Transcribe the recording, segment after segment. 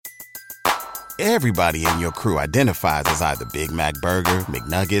Everybody in your crew identifies as either Big Mac Burger,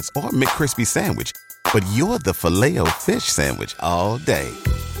 McNuggets, or McCrispy Sandwich. But you're the Filet-O-Fish Sandwich all day.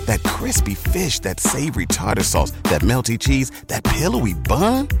 That crispy fish, that savory tartar sauce, that melty cheese, that pillowy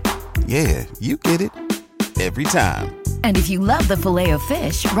bun. Yeah, you get it. Every time. And if you love the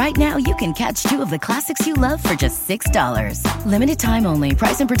Filet-O-Fish, right now you can catch two of the classics you love for just $6. Limited time only.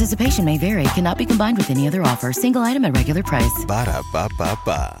 Price and participation may vary. Cannot be combined with any other offer. Single item at regular price.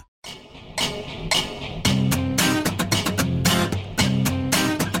 Ba-da-ba-ba-ba.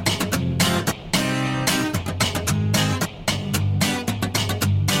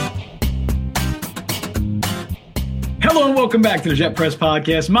 Hello and welcome back to the Jet Press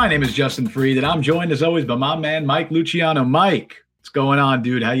Podcast. My name is Justin Freed, and I'm joined as always by my man Mike Luciano. Mike, what's going on,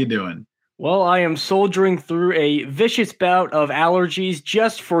 dude? How you doing? Well, I am soldiering through a vicious bout of allergies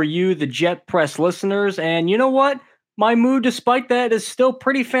just for you, the Jet Press listeners. And you know what? My mood, despite that, is still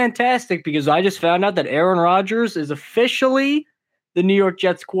pretty fantastic because I just found out that Aaron Rodgers is officially the New York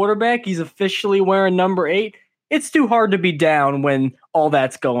Jets quarterback. He's officially wearing number 8. It's too hard to be down when all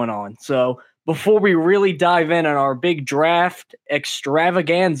that's going on. So before we really dive in on our big draft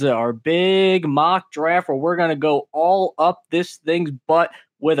extravaganza, our big mock draft where we're going to go all up this thing's butt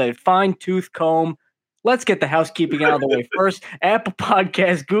with a fine-tooth comb, let's get the housekeeping out of the way first. Apple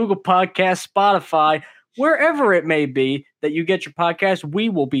Podcasts, Google Podcasts, Spotify, wherever it may be that you get your podcast, we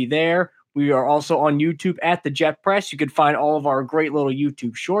will be there. We are also on YouTube at The Jet Press. You can find all of our great little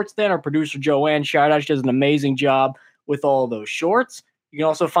YouTube shorts there. Our producer, Joanne, shout out. She does an amazing job with all those shorts. You can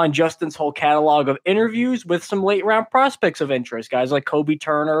also find Justin's whole catalog of interviews with some late-round prospects of interest. Guys like Kobe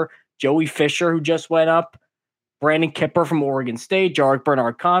Turner, Joey Fisher, who just went up, Brandon Kipper from Oregon State, Jarek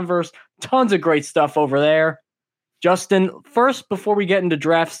Bernard Converse. Tons of great stuff over there. Justin, first, before we get into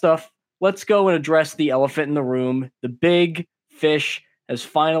draft stuff, let's go and address the elephant in the room. The big fish has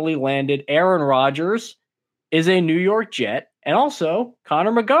finally landed. Aaron Rodgers is a New York Jet, and also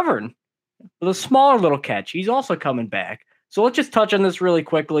Connor McGovern with a smaller little catch. He's also coming back. So let's just touch on this really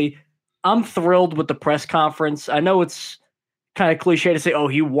quickly. I'm thrilled with the press conference. I know it's kind of cliche to say, oh,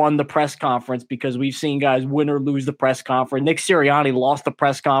 he won the press conference because we've seen guys win or lose the press conference. Nick Sirianni lost the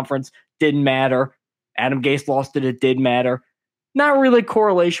press conference. Didn't matter. Adam Gase lost it. It did matter. Not really a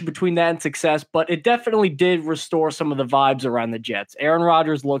correlation between that and success, but it definitely did restore some of the vibes around the Jets. Aaron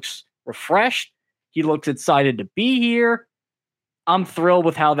Rodgers looks refreshed. He looks excited to be here. I'm thrilled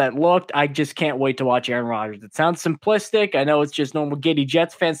with how that looked. I just can't wait to watch Aaron Rodgers. It sounds simplistic. I know it's just normal giddy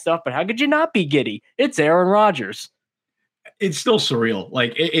Jets fan stuff, but how could you not be giddy? It's Aaron Rodgers. It's still surreal.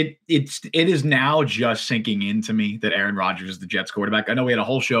 Like it is now just sinking into me that Aaron Rodgers is the Jets quarterback. I know we had a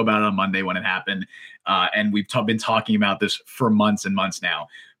whole show about it on Monday when it happened, and we've been talking about this for months and months now.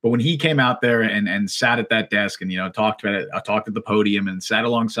 But when he came out there and sat at that desk and talked at the podium and sat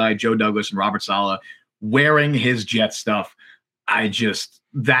alongside Joe Douglas and Robert Saleh wearing his Jets stuff,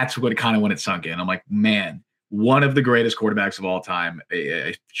 that's what kind of when it sunk in. I'm like, man, one of the greatest quarterbacks of all time,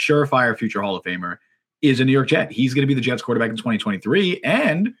 a surefire future Hall of Famer, is a New York Jet. He's going to be the Jets quarterback in 2023.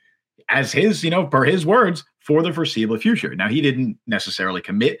 And as his, per his words, for the foreseeable future. Now, he didn't necessarily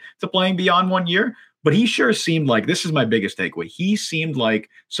commit to playing beyond 1 year, but he sure seemed like, this is my biggest takeaway, he seemed like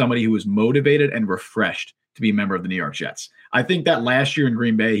somebody who was motivated and refreshed to be a member of the New York Jets. I think that last year in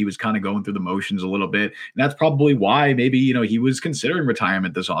Green Bay, he was kind of going through the motions a little bit. And that's probably why maybe, he was considering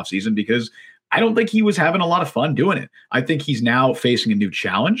retirement this offseason, because I don't think he was having a lot of fun doing it. I think he's now facing a new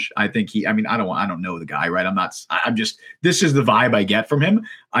challenge. I think I don't know the guy, right? This is the vibe I get from him.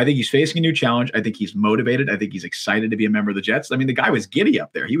 I think he's facing a new challenge. I think he's motivated. I think he's excited to be a member of the Jets. I mean, the guy was giddy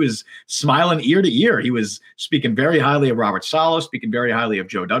up there. He was smiling ear to ear. He was speaking very highly of Robert Saleh, speaking very highly of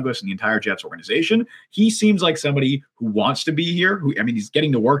Joe Douglas and the entire Jets organization. He seems like somebody who wants to be here. He's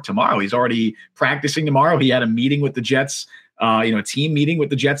getting to work tomorrow. He's already practicing tomorrow. He had a meeting with the Jets, team meeting with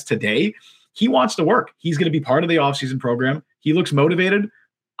the Jets today. He wants to work. He's going to be part of the offseason program. He looks motivated.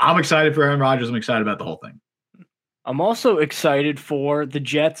 I'm excited for Aaron Rodgers. I'm excited about the whole thing. I'm also excited for the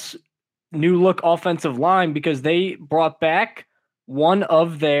Jets' new look offensive line because they brought back one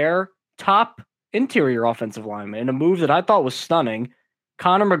of their top interior offensive linemen in a move that I thought was stunning.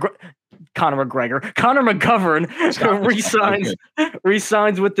 Connor McGovern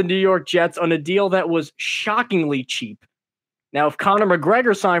resigns with the New York Jets on a deal that was shockingly cheap. Now, if Conor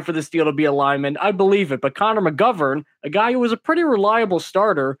McGregor signed for this deal to be a lineman, I believe it. But Connor McGovern, a guy who was a pretty reliable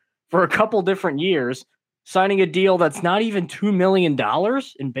starter for a couple different years, signing a deal that's not even $2 million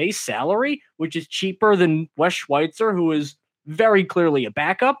in base salary, which is cheaper than Wes Schweitzer, who is very clearly a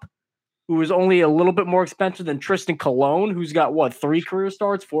backup, who is only a little bit more expensive than Tristan Colon, who's got, 4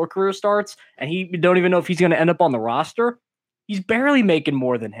 career starts, and he don't even know if he's going to end up on the roster. He's barely making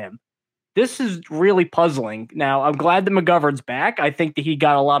more than him. this is really puzzling. Now, I'm glad that McGovern's back. I think that he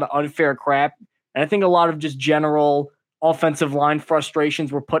got a lot of unfair crap, and I think a lot of just general offensive line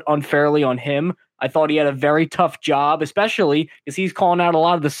frustrations were put unfairly on him. I thought he had a very tough job, especially because he's calling out a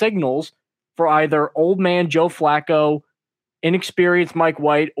lot of the signals for either old man Joe Flacco, inexperienced Mike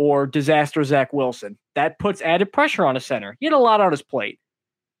White, or disaster Zach Wilson. That puts added pressure on a center. He had a lot on his plate.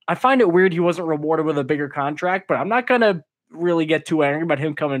 I find it weird he wasn't rewarded with a bigger contract, but I'm not going to really get too angry about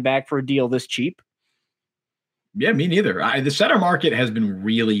him coming back for a deal this cheap. Yeah, me neither. The center market has been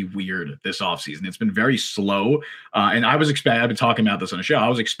really weird this offseason. It's been very slow. And I've been talking about this on the show. I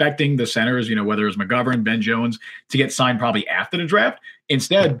was expecting the centers, whether it was McGovern, Ben Jones, to get signed probably after the draft.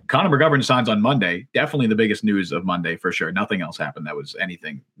 Instead, Connor McGovern signs on Monday. Definitely the biggest news of Monday for sure. Nothing else happened that was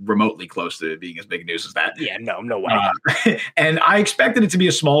anything remotely close to being as big news as that. Yeah, no way. And I expected it to be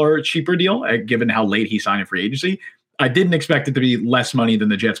a smaller, cheaper deal, given how late he signed in free agency. I didn't expect it to be less money than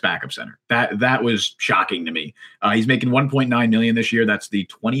the Jets backup center. That was shocking to me. He's making $1.9 million this year. That's the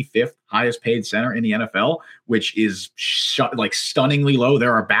 25th highest paid center in the NFL, which is stunningly low.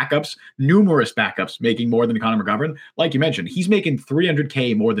 There are numerous backups making more than Connor McGovern. Like you mentioned, he's making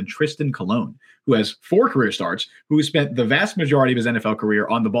 $300K more than Tristan Colon, who has 4 career starts, who spent the vast majority of his NFL career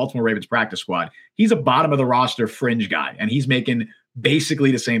on the Baltimore Ravens practice squad. He's a bottom of the roster fringe guy, and he's making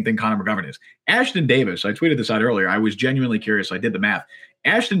basically the same thing Connor McGovern is. Ashton Davis, I tweeted this out earlier. I was genuinely curious. I did the math.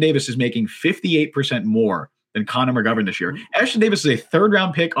 Ashton Davis is making 58% more than Connor McGovern this year. Ashton Davis is a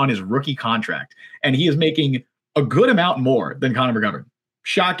 3rd-round pick on his rookie contract, and he is making a good amount more than Connor McGovern.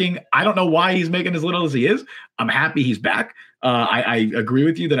 Shocking. I don't know why he's making as little as he is. I'm happy he's back. I agree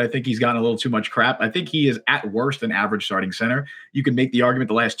with you that I think he's gotten a little too much crap. I think he is at worst an average starting center. You can make the argument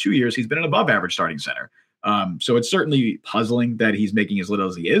the last 2 years he's been an above average starting center. So it's certainly puzzling that he's making as little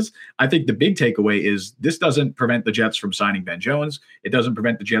as he is. I think the big takeaway is this doesn't prevent the Jets from signing Ben Jones. It doesn't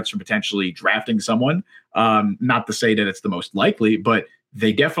prevent the Jets from potentially drafting someone. Not to say that it's the most likely, but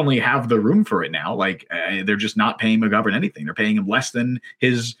they definitely have the room for it now. They're just not paying McGovern anything. They're paying him less than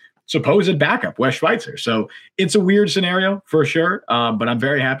his supposed backup, Wes Schweitzer. So it's a weird scenario for sure. But I'm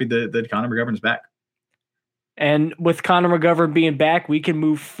very happy that Connor McGovern's back. And with Connor McGovern being back, we can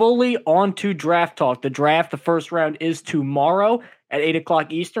move fully on to draft talk. The draft, the first round, is tomorrow at 8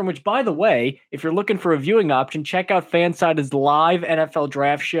 o'clock Eastern, which, by the way, if you're looking for a viewing option, check out Fanside's live NFL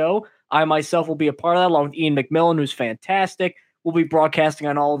draft show. I myself will be a part of that, along with Ian McMillan, who's fantastic. We'll be broadcasting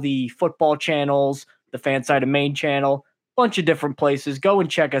on all the football channels, the Fanside main channel, a bunch of different places. Go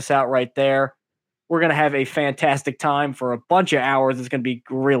and check us out right there. We're going to have a fantastic time for a bunch of hours. It's going to be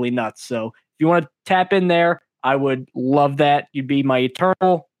really nuts. So if you want to tap in there, I would love that. You'd be my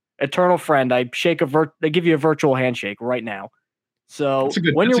eternal friend. I give you a virtual handshake right now. So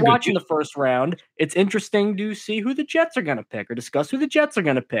when you're watching the first round, it's interesting to see who the Jets are going to pick or discuss who the Jets are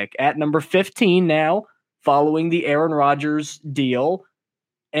going to pick at number 15 now, following the Aaron Rodgers deal.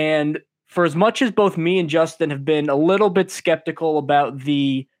 And for as much as both me and Justin have been a little bit skeptical about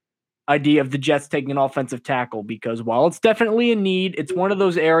the idea of the Jets taking an offensive tackle, because while it's definitely a need, it's one of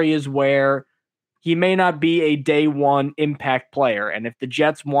those areas where he may not be a day one impact player. And if the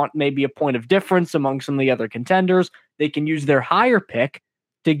Jets want maybe a point of difference among some of the other contenders, they can use their higher pick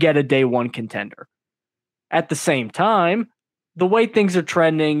to get a day one contender. At the same time, the way things are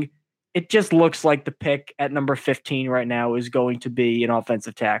trending, it just looks like the pick at number 15 right now is going to be an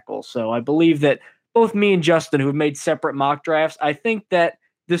offensive tackle. So I believe that both me and Justin, who have made separate mock drafts, I think that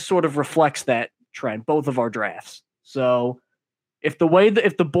this sort of reflects that trend, both of our drafts. So if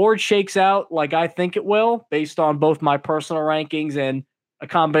the board shakes out like I think it will, based on both my personal rankings and a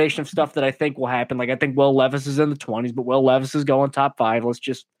combination of stuff that I think will happen, like I think Will Levis is in the 20s, but Will Levis is going top 5. Let's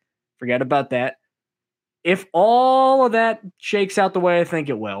just forget about that. If all of that shakes out the way I think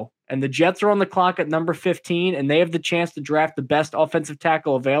it will, and the Jets are on the clock at number 15, and they have the chance to draft the best offensive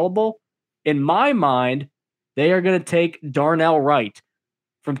tackle available, in my mind, they are going to take Darnell Wright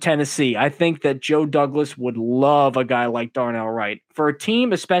from Tennessee. I think that Joe Douglas would love a guy like Darnell Wright. For a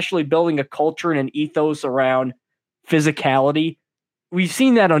team, especially building a culture and an ethos around physicality, we've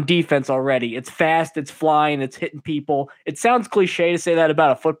seen that on defense already. It's fast, it's flying, it's hitting people. It sounds cliche to say that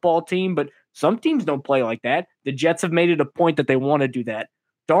about a football team, but some teams don't play like that. The Jets have made it a point that they want to do that.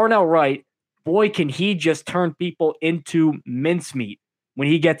 Darnell Wright, boy, can he just turn people into mincemeat when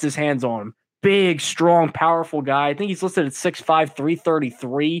he gets his hands on them. Big, strong, powerful guy. I think he's listed at 6'5",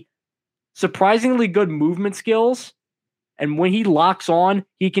 333. Surprisingly good movement skills. And when he locks on,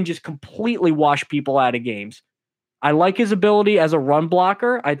 he can just completely wash people out of games. I like his ability as a run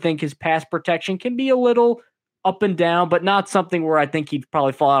blocker. I think his pass protection can be a little up and down, but not something where I think he'd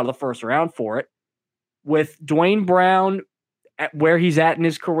probably fall out of the first round for it. With Dwayne Brown at where he's at in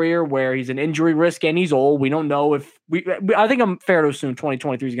his career, where he's an injury risk and he's old. We don't know if I think I'm fair to assume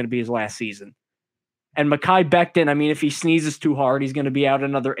 2023 is going to be his last season. And Mekhi Becton, I mean, if he sneezes too hard, he's going to be out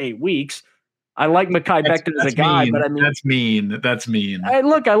another 8 weeks. I like Mekhi Becton as a guy, but I mean, that's mean. I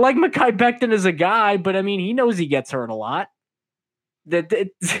like Mekhi Becton as a guy, but I mean, he knows he gets hurt a lot.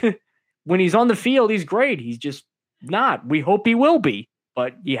 When he's on the field, he's great. He's just not. We hope he will be,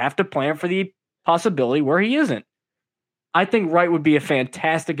 but you have to plan for the possibility where he isn't. I think Wright would be a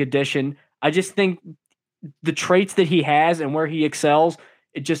fantastic addition. I just think the traits that he has and where he excels,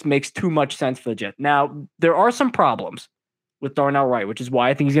 it just makes too much sense for the Jets. Now, there are some problems with Darnell Wright, which is why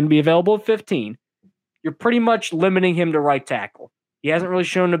I think he's going to be available at 15. You're pretty much limiting him to right tackle. He hasn't really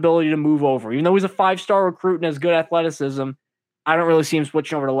shown an ability to move over. Even though he's a 5-star recruit and has good athleticism, I don't really see him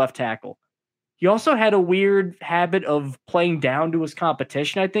switching over to left tackle. He also had a weird habit of playing down to his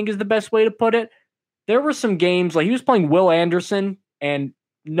competition, I think is the best way to put it. There were some games, like he was playing Will Anderson, and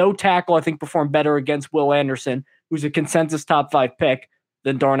no tackle, I think, performed better against Will Anderson, who's a consensus top 5 pick,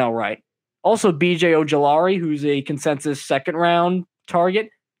 than Darnell Wright. Also, B.J. Ojulari, who's a consensus second-round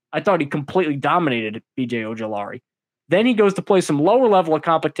target. I thought he completely dominated B.J. Ojulari. Then he goes to play some lower level of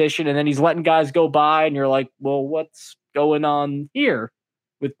competition, and then he's letting guys go by, and you're like, well, what's going on here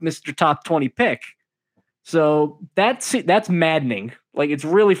with Mr. Top 20 pick? So that's maddening. Like, it's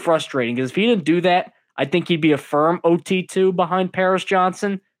really frustrating because if he didn't do that, I think he'd be a firm OT2 behind Paris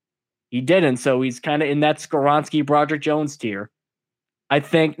Johnson. He didn't, so he's kind of in that Skoronski, Broderick Jones tier. I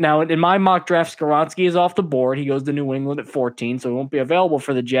think now in my mock draft, Skoronski is off the board. He goes to New England at 14, so he won't be available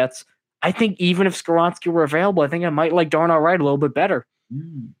for the Jets. I think even if Skoronski were available, I think I might like Darnell Wright a little bit better.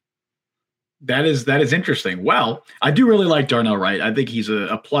 That is interesting. Well, I do really like Darnell Wright. I think he's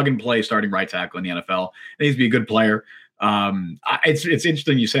a plug-and-play starting right tackle in the NFL. He needs to be a good player. It's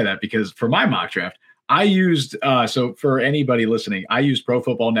interesting you say that because for my mock draft, I used, so for anybody listening, I used Pro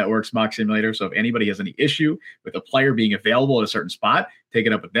Football Network's mock simulator. So if anybody has any issue with a player being available at a certain spot, take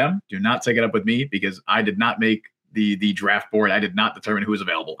it up with them. Do not take it up with me because I did not make the draft board. I did not determine who was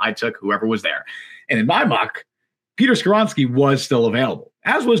available. I took whoever was there. And in my mock, Peter Skoronski was still available,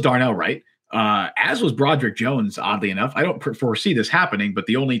 as was Darnell Wright. As was Broderick Jones, oddly enough. I don't foresee this happening, but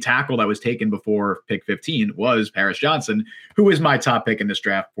the only tackle that was taken before pick 15 was Paris Johnson, who is my top pick in this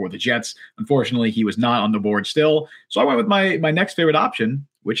draft for the Jets. Unfortunately, he was not on the board still. So I went with my next favorite option,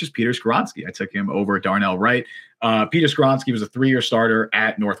 which is Peter Skoronski. I took him over Darnell Wright. Peter Skoronski was a 3-year starter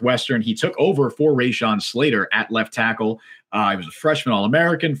at Northwestern. He took over for Rashawn Slater at left tackle. He was a freshman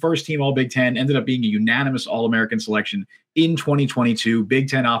All-American, first team All-Big Ten, ended up being a unanimous All-American selection in 2022, Big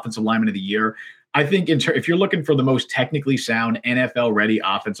Ten Offensive Lineman of the Year. I think if you're looking for the most technically sound NFL-ready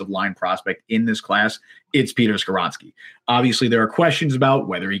offensive line prospect in this class, it's Peter Skoronski. Obviously, there are questions about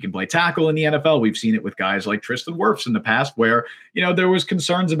whether he can play tackle in the NFL. We've seen it with guys like Tristan Wirfs in the past where, there was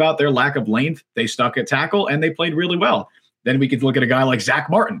concerns about their lack of length. They stuck at tackle, and they played really well. Then we could look at a guy like Zach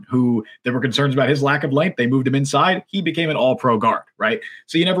Martin, who there were concerns about his lack of length. They moved him inside. He became an all-pro guard, right?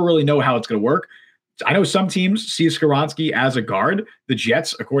 So you never really know how it's going to work. I know some teams see Skoronski as a guard. The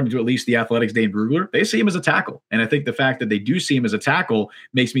Jets, according to at least the Athletics' Dane Brugler, they see him as a tackle. And I think the fact that they do see him as a tackle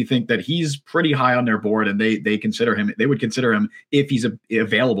makes me think that he's pretty high on their board, and they would consider him if he's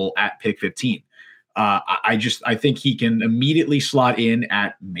available at pick 15. I think he can immediately slot in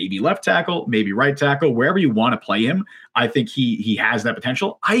at maybe left tackle, maybe right tackle, wherever you want to play him. I think he has that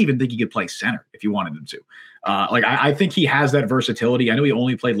potential. I even think he could play center if you wanted him to. I think he has that versatility. I know he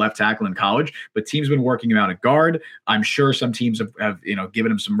only played left tackle in college, but teams have been working him out at guard. I'm sure some teams have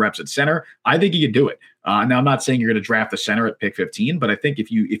given him some reps at center. I think he could do it. Now, I'm not saying you're going to draft the center at pick 15, but I think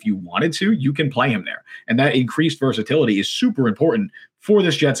if you wanted to, you can play him there. And that increased versatility is super important for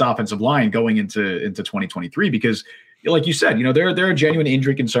this Jets offensive line going into 2023 because, like you said, there are genuine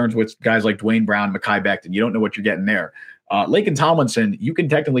injury concerns with guys like Dwayne Brown, Mekhi Becton. You don't know what you're getting there. Laken Tomlinson, you can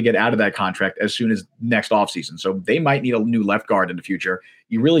technically get out of that contract as soon as next offseason. So they might need a new left guard in the future.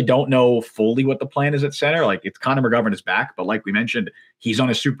 You really don't know fully what the plan is at center. Like, it's Connor McGovern is back, but like we mentioned, he's on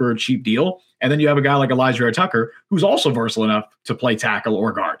a super cheap deal. And then you have a guy like Elijah Tucker, who's also versatile enough to play tackle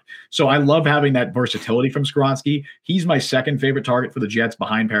or guard. So I love having that versatility from Skoronski. He's my second favorite target for the Jets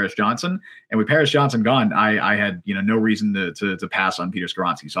behind Paris Johnson. And with Paris Johnson gone, I had no reason to pass on Peter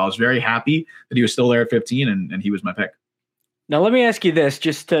Skoronski. So I was very happy that he was still there at 15, and he was my pick. Now, let me ask you this,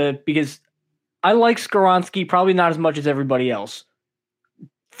 because I like Skoronski, probably not as much as everybody else.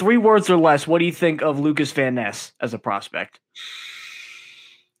 3 words or less, what do you think of Lucas Van Ness as a prospect?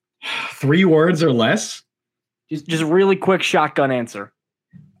 3 words or less? Just a really quick shotgun answer.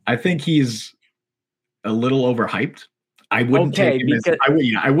 I think he's a little overhyped. I wouldn't take him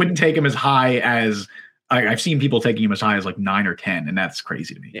I wouldn't take him as high as I've seen people taking him as high as like 9 or 10, and that's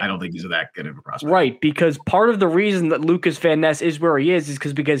crazy to me. Yeah. I don't think he's that good of a prospect. Right, because part of the reason that Lucas Van Ness is where he is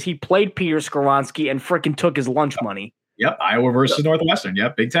because he played Peter Skoronski and freaking took his lunch money. Yep, Iowa versus Northwestern.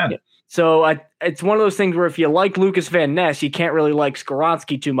 Yep, Big Ten. Yeah. So it's one of those things where if you like Lucas Van Ness, you can't really like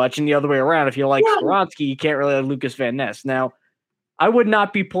Skoronski too much, and the other way around. If you like Skoronski, you can't really like Lucas Van Ness. Now, I would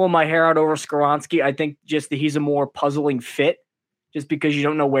not be pulling my hair out over Skoronski. I think just that he's a more puzzling fit just because you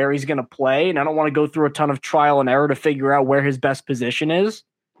don't know where he's going to play, and I don't want to go through a ton of trial and error to figure out where his best position is.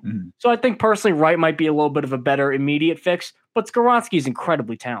 Mm-hmm. So I think personally Wright might be a little bit of a better immediate fix, but Skoronski is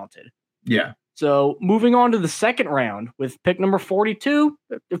incredibly talented. Yeah. So moving on to the second round with pick number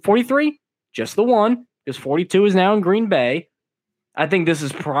 43, just the one, because 42 is now in Green Bay. I think this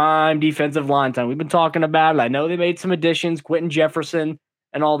is prime defensive line time. We've been talking about it. I know they made some additions, Quentin Jefferson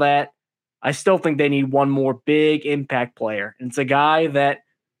and all that. I still think they need one more big impact player. And it's a guy that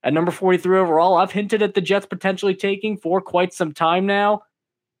at number 43 overall, I've hinted at the Jets potentially taking for quite some time now.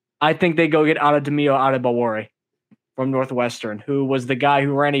 I think they go get Adetomiwa Adebawore from Northwestern, who was the guy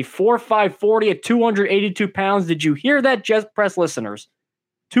who ran a 4.5 40 at 282 pounds. Did you hear that, Jet Press listeners?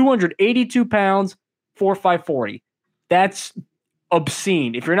 282 pounds, 4.5 40. That's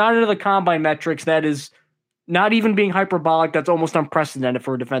obscene. If you're not into the combine metrics, that is not even being hyperbolic. That's almost unprecedented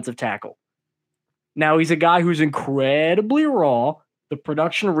for a defensive tackle. Now, he's a guy who's incredibly raw. The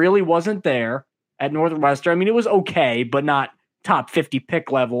production really wasn't there at Northwestern. I mean, it was okay, but not top 50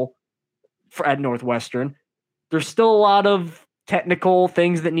 pick level at Northwestern. There's still a lot of technical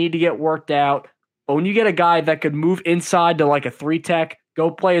things that need to get worked out. But when you get a guy that could move inside to like a 3 tech,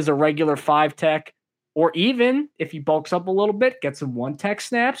 go play as a regular 5 tech, or even if he bulks up a little bit, get some 1 tech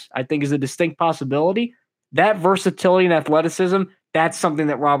snaps, I think is a distinct possibility. That versatility and athleticism, that's something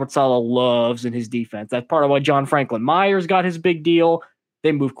that Robert Saleh loves in his defense. That's part of why John Franklin Myers got his big deal.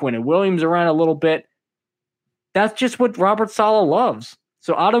 They moved Quinnen Williams around a little bit. That's just what Robert Saleh loves.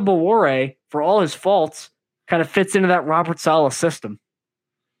 So Adebawore, for all his faults, kind of fits into that Robert Saleh system.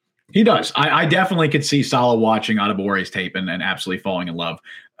 He does. I definitely could see Saleh watching Adebawore's tape and absolutely falling in love.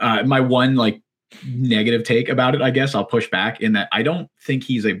 My one negative take about it, I guess I'll push back in that I don't think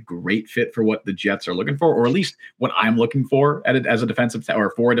he's a great fit for what the Jets are looking for, or at least what I'm looking for as a defensive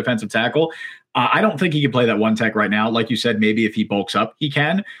or for a defensive tackle. I don't think he can play that 1 tech right now. Like you said, maybe if he bulks up, he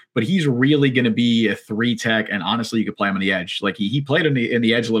can, but he's really going to be a 3 tech. And honestly, you could play him on the edge. Like he played in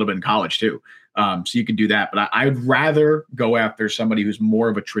the edge a little bit in college too. So you can do that, but I'd rather go after somebody who's more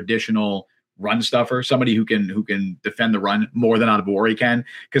of a traditional run stuffer, somebody who can defend the run more than Adebawore can,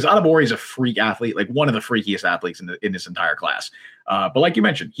 because Adebawore is a freak athlete, like one of the freakiest athletes in this entire class. But like you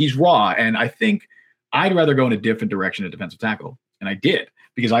mentioned, he's raw, and I think I'd rather go in a different direction at defensive tackle, and I did,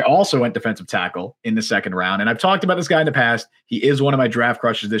 because I also went defensive tackle in the second round, and I've talked about this guy in the past. He is one of my draft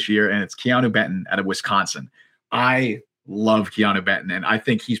crushes this year, and it's Keanu Benton out of Wisconsin. I love Keanu Benton, and I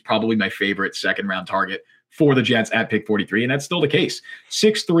think he's probably my favorite second round target for the Jets at pick 43, and that's still the case.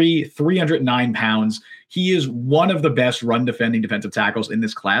 6'3", 309 pounds. He is one of the best run defending defensive tackles in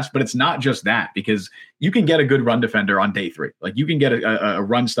this class, but it's not just that, because you can get a good run defender on day 3. Like you can get a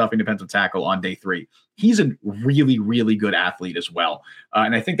run stuffing defensive tackle on day 3. He's a really, really good athlete as well.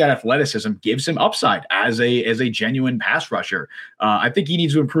 And I think that athleticism gives him upside as a genuine pass rusher. I think he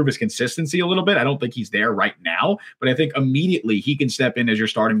needs to improve his consistency a little bit. I don't think he's there right now, but I think immediately he can step in as your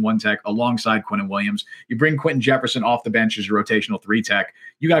starting 1 tech alongside Quinnen Williams. You bring Quentin Jefferson off the bench as your rotational 3 tech.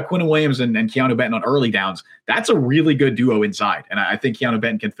 You got Quinnen Williams and Keanu Benton on early downs. That's a really good duo inside. And I think Keanu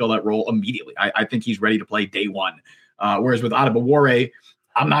Benton can fill that role immediately. I think he's ready to play day 1. Whereas with Adebawore,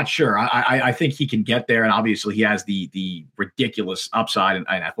 I'm not sure. I think he can get there, and obviously he has the ridiculous upside and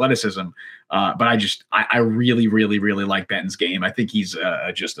athleticism. But I really, really, really like Benton's game. I think he's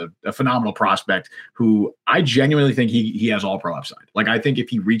just a phenomenal prospect who I genuinely think he has all pro upside. Like I think if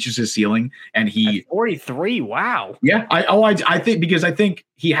he reaches his ceiling and he 43, wow. Yeah, I think because I think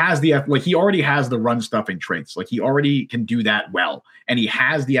he has he already has the run stuffing traits. Like he already can do that well, and he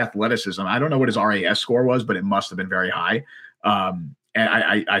has the athleticism. I don't know what his RAS score was, but it must have been very high.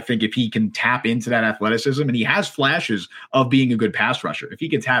 And I think if he can tap into that athleticism, and he has flashes of being a good pass rusher, if he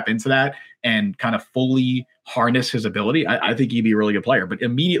can tap into that and kind of fully harness his ability, I think he'd be a really good player. But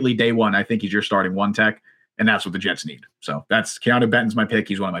immediately day 1, I think he's your starting 1 tech, and that's what the Jets need. So that's Keanu Benton's my pick.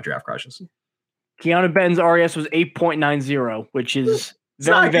 He's one of my draft crushes. Keanu Benton's RAS was 8.90, which is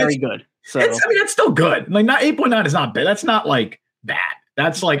very good. So that's still good. Like not 8.9 is not bad. That's not like bad.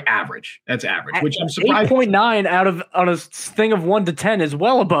 That's like average. That's average, which I'm surprised. 8.9 on a thing of 1 to 10 is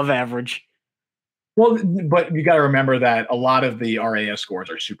well above average. Well, but you got to remember that a lot of the RAS scores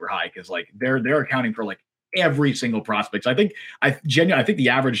are super high because like they're accounting for like every single prospect. So I think the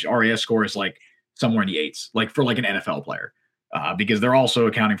average RAS score is like somewhere in the 8s, like for like an NFL player, because they're also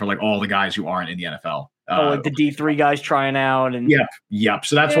accounting for like all the guys who aren't in the NFL. Like the D3 guys trying out. And Yep.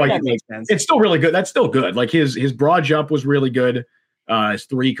 So that's why that makes sense. It's still really good. That's still good. Like his broad jump was really good. His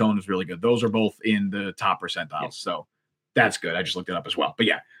 3-cone was really good. Those are both in the top percentiles. Yeah. So that's good. I just looked it up as well. But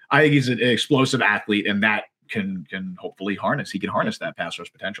yeah, I think he's an explosive athlete, and that can hopefully harness that pass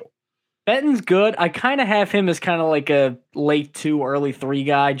rush potential. Benton's good. I kind of have him as kind of like a late 2, early 3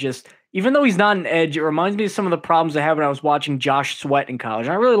 guy. Just even though he's not an edge, it reminds me of some of the problems I had when I was watching Josh Sweat in college.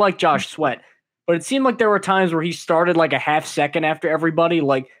 And I really like Josh Sweat, but it seemed like there were times where he started like a half second after everybody.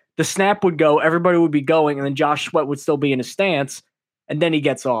 Like the snap would go, everybody would be going, and then Josh Sweat would still be in his stance, and then he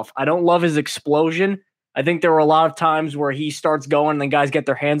gets off. I don't love his explosion. I think there were a lot of times where he starts going and then guys get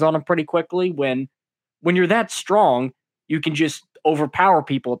their hands on him pretty quickly. When you're that strong, you can just overpower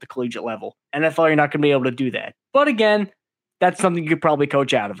people at the collegiate level. NFL, you're not going to be able to do that. But again, that's something you could probably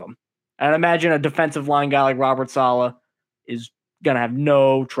coach out of him. And I imagine a defensive line guy like Robert Saleh is going to have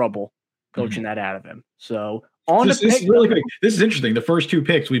no trouble coaching that out of him. So this is really quick. This is interesting. The first 2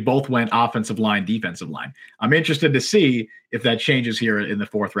 picks, we both went offensive line, defensive line. I'm interested to see if that changes here in the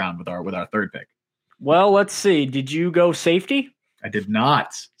 4th round with our 3rd pick. Well, let's see. Did you go safety? I did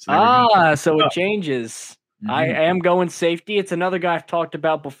not. So it changes. Mm-hmm. I am going safety. It's another guy I've talked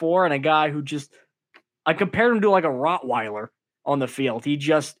about before, and a guy who I compared him to like a Rottweiler on the field. He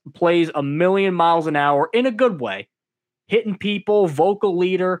just plays a million miles an hour in a good way, hitting people, vocal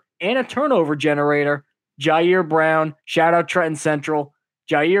leader, and a turnover generator. Jair Brown, shout out Trenton Central.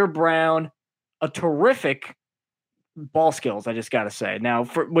 Jair Brown, a terrific ball skills, I just got to say. Now,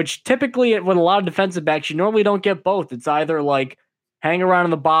 which typically with a lot of defensive backs, you normally don't get both. It's either like hang around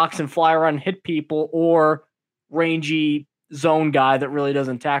in the box and fly around and hit people, or rangy zone guy that really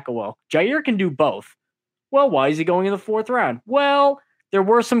doesn't tackle well. Jair can do both. Well, why is he going in the 4th round? Well, there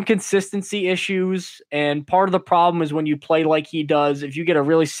were some consistency issues, and part of the problem is when you play like he does, if you get a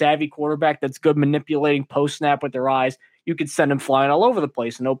really savvy quarterback that's good manipulating post-snap with their eyes, you could send him flying all over the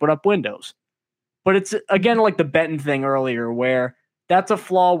place and open up windows. But it's, again, like the Benton thing earlier, where that's a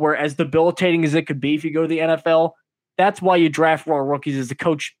flaw where, as debilitating as it could be if you go to the NFL, that's why you draft raw rookies, is to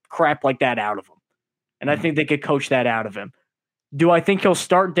coach crap like that out of them. And I think they could coach that out of him. Do I think he'll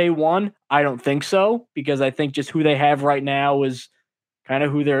start day 1? I don't think so, because I think just who they have right now is kind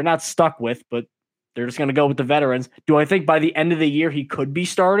of who they're not stuck with, but they're just going to go with the veterans. Do I think by the end of the year he could be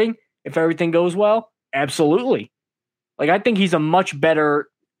starting if everything goes well? Absolutely. Like, I think he's a much better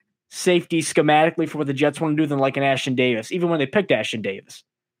safety schematically for what the Jets want to do than like an Ashton Davis, even when they picked Ashton Davis.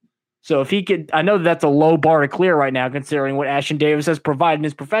 So if he could, I know that's a low bar to clear right now, considering what Ashton Davis has provided in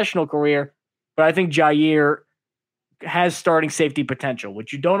his professional career, but I think Jair has starting safety potential,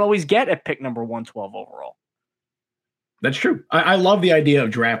 which you don't always get at pick number 112 overall. That's true. I love the idea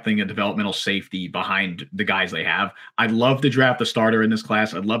of drafting a developmental safety behind the guys they have. I'd love to draft a starter in this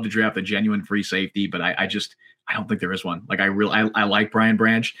class. I'd love to draft a genuine free safety, but I don't think there is one. Like, I like Brian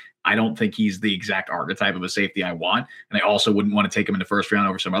Branch. I don't think he's the exact archetype of a safety I want. And I also wouldn't want to take him in the 1st round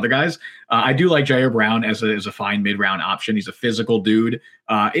over some other guys. I do like Jair Brown as a fine mid-round option. He's a physical dude,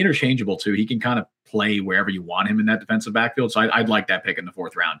 interchangeable too. He can kind of play wherever you want him in that defensive backfield. So I'd like that pick in the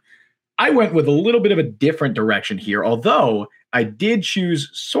 4th round. I went with a little bit of a different direction here, although I did choose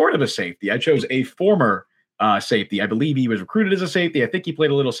sort of a safety. I chose a former safety. I believe he was recruited as a safety. I think he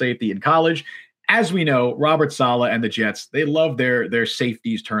played a little safety in college. As we know, Robert Saleh and the Jets, they love their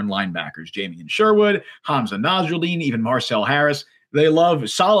safeties turn linebackers. Jamie Sherwood, Hamza Nasruddin, even Marcel Harris.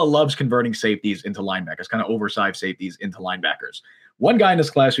 Saleh loves converting safeties into linebackers, kind of oversized safeties into linebackers. One guy in this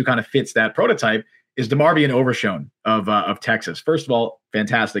class who kind of fits that prototype is DeMarvion Overshown of Texas. First of all,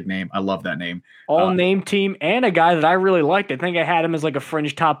 fantastic name. I love that name. All name team, and a guy that I really liked. I think I had him as like a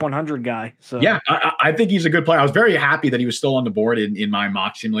fringe top 100 guy. So yeah, I think he's a good player. I was very happy that he was still on the board in my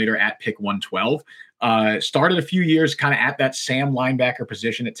mock simulator at pick 112. Started a few years kind of at that Sam linebacker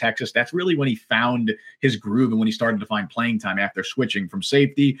position at Texas. That's really when he found his groove and when he started to find playing time after switching from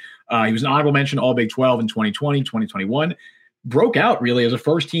safety. He was an honorable mention All Big 12 in 2020, 2021. Broke out really as a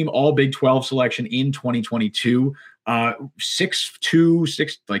first team All Big 12 selection in 2022. 6'2",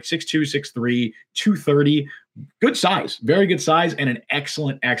 6'3", 230. Good size, very good size, and an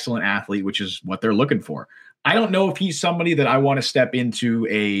excellent athlete, which is what they're looking for. I don't know if he's somebody that I want to step into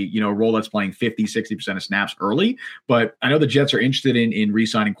a role that's playing 50, 60% of snaps early, but I know the Jets are interested in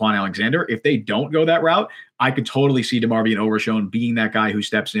re-signing Quan Alexander. If they don't go that route, I could totally see DeMarvion Overshown being that guy who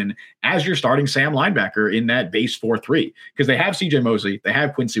steps in as your starting Sam linebacker in that base 4-3, because they have CJ Mosley, they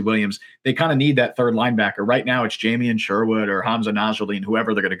have Quincy Williams. They kind of need that third linebacker. Right now, it's Jamie and Sherwood or Hamza Nasralli and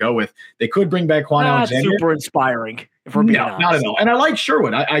whoever they're going to go with. They could bring back Quan Alexander. Super inspiring, if we're being honest. Not at all. And I like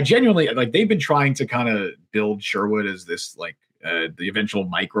Sherwood. I genuinely like. They've been trying to kind of build Sherwood as this like the eventual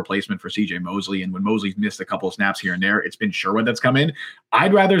Mike replacement for CJ Mosley. And when Mosley's missed a couple of snaps here and there, it's been Sherwood that's come in.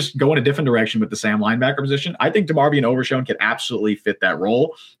 I'd rather go in a different direction with the Sam linebacker position. I think DeMarvion Overshown can absolutely fit that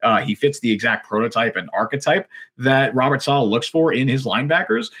role. He fits the exact prototype and archetype that Robert Saleh looks for in his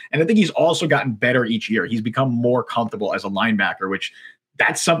linebackers. And I think he's also gotten better each year. He's become more comfortable as a linebacker, which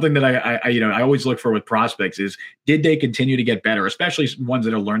that's something that I always look for with prospects is, did they continue to get better, especially ones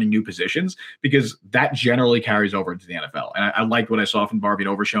that are learning new positions, because that generally carries over into the NFL. And I liked what I saw from DeMarvion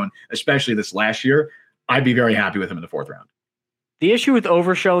Overshown, especially this last year. I'd be very happy with him in the 4th round. The issue with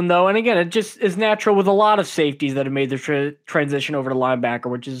Overshown, though, and again, it just is natural with a lot of safeties that have made the transition over to linebacker,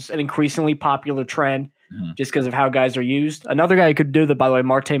 which is an increasingly popular trend just because of how guys are used. Another guy who could do that, by the way,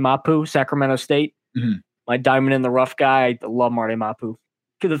 Marte Mapu, Sacramento State. My diamond in the rough guy. I love Marte Mapu.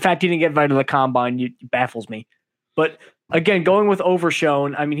 The fact he didn't get invited to the combine baffles me. But again, going with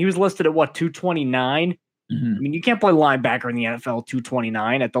Overshown, I mean, he was listed at 229. I mean, you can't play linebacker in the NFL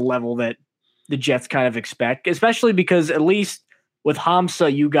 229 at the level that the Jets kind of expect, especially because at least with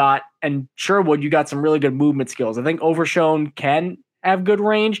Hamza and Sherwood, you got some really good movement skills. I think Overshown can have good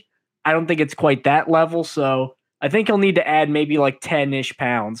range. I don't think it's quite that level. So I think he'll need to add maybe like 10-ish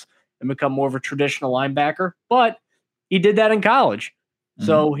pounds and become more of a traditional linebacker. But he did that in college.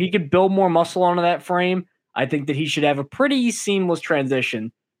 So he could build more muscle onto that frame. I think that he should have a pretty seamless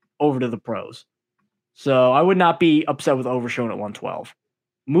transition over to the pros. So I would not be upset with Overshown at 112.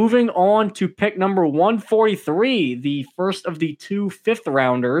 Moving on to pick number 143, the first of the 2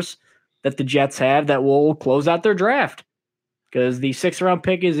 5th-rounders that the Jets have that will close out their draft, because the 6th-round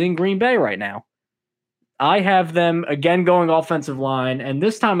pick is in Green Bay right now. I have them, again, going offensive line, and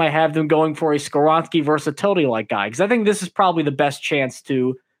this time I have them going for a Skoronski versatility-like guy, because I think this is probably the best chance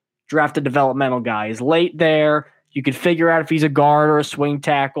to draft a developmental guy. He's late there. You can figure out if he's a guard or a swing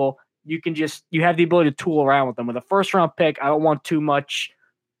tackle. You have the ability to tool around with him. With a 1st-round pick, I don't want too much.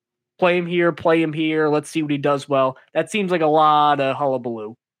 Play him here. Let's see what he does well. That seems like a lot of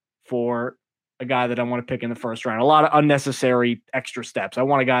hullabaloo for a guy that I want to pick in the 1st round. A lot of unnecessary extra steps. I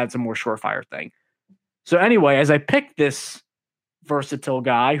want a guy that's a more surefire thing. So anyway, as I pick this versatile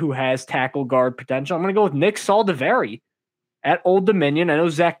guy who has tackle guard potential, I'm going to go with Nick Saldiveri at Old Dominion. I know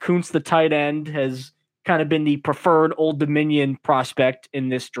Zach Kuntz, the tight end, has kind of been the preferred Old Dominion prospect in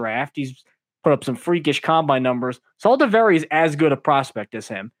this draft. He's put up some freakish combine numbers. Saldiveri is as good a prospect as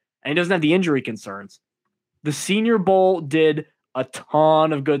him, and he doesn't have the injury concerns. The Senior Bowl did a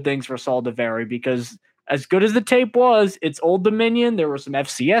ton of good things for Saldiveri, because as good as the tape was, it's Old Dominion. There were some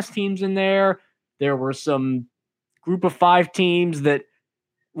FCS teams in there. There were some group of 5 teams that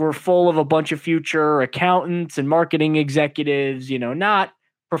were full of a bunch of future accountants and marketing executives, not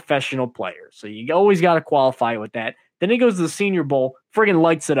professional players. So you always got to qualify with that. Then he goes to the Senior Bowl, friggin'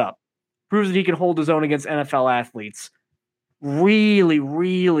 lights it up, proves that he can hold his own against NFL athletes. Really,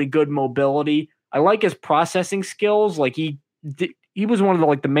 really good mobility. I like his processing skills. Like he was one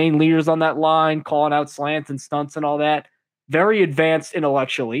of the main leaders on that line, calling out slants and stunts and all that. Very advanced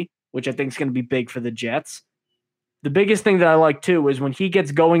intellectually, which I think is going to be big for the Jets. The biggest thing that I like, too, is when he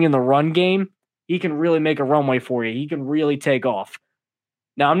gets going in the run game, he can really make a runway for you. He can really take off.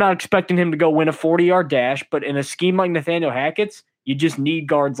 Now, I'm not expecting him to go win a 40-yard dash, but in a scheme like Nathaniel Hackett's, you just need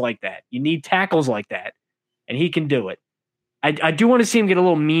guards like that. You need tackles like that, and he can do it. I do want to see him get a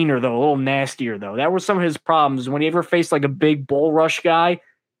little meaner, though, a little nastier, though. That was some of his problems. When he ever faced a big bull rush guy,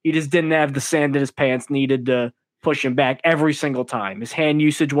 he just didn't have the sand in his pants needed to push him back every single time. His hand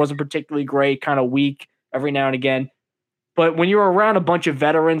usage wasn't particularly great, kind of weak every now and again. But when you're around a bunch of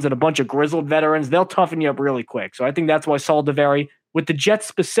veterans and a bunch of grizzled veterans, they'll toughen you up really quick. So I think that's why Saldiveri, with the Jets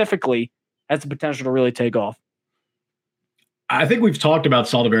specifically, has the potential to really take off. I think we've talked about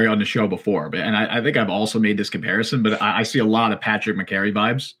Saldiveri on the show before, and I think I've also made this comparison, but I see a lot of Patrick McCary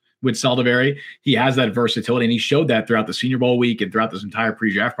vibes with Saldiveri. He has that versatility, and he showed that throughout the Senior Bowl week and throughout this entire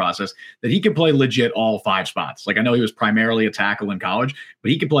pre-draft process, that he can play legit all 5 spots. I know he was primarily a tackle in college,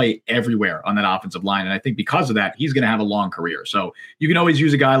 but he can play everywhere on that offensive line. And I think because of that, he's going to have a long career. So you can always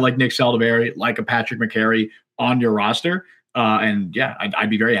use a guy like Nick Saldiveri, like a Patrick McCary on your roster. And yeah, I'd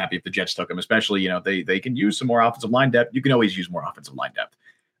be very happy if the Jets took him, especially, they can use some more offensive line depth. You can always use more offensive line depth.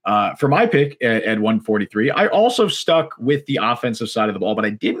 For my pick at 143, I also stuck with the offensive side of the ball, but I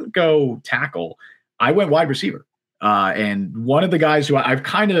didn't go tackle. I went wide receiver. And one of the guys who I've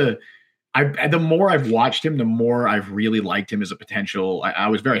kind of The more I've watched him, the more I've really liked him as a potential. I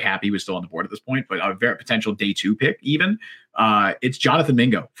was very happy he was still on the board at this point, but a very potential day 2 pick even. It's Jonathan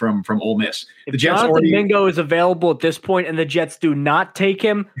Mingo from Ole Miss. If the Jets Mingo is available at this point and the Jets do not take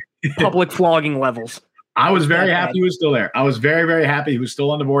him, public flogging levels. I was very happy he was still there. I was very, very happy he was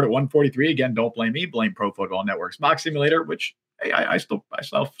still on the board at 143. Again, don't blame me. Blame Pro Football Network's mock simulator, which I still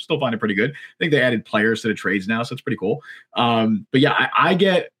find it pretty good. I think they added players to the trades now, so it's pretty cool. But yeah, I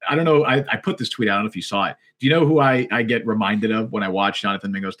don't know. I put this tweet out. I don't know if you saw it. Do you know who I get reminded of when I watch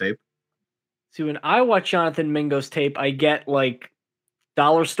Jonathan Mingo's tape? See, when I watch Jonathan Mingo's tape, I get like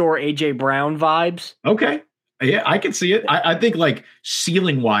dollar store AJ Brown vibes. Okay. Yeah, I can see it. I think like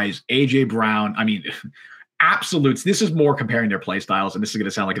ceiling wise, AJ Brown, I mean, absolutes. This is more comparing their play styles, and this is going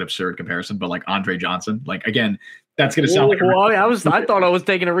to sound like an absurd comparison, but like Andre Johnson, like again, that's going to sound I thought I was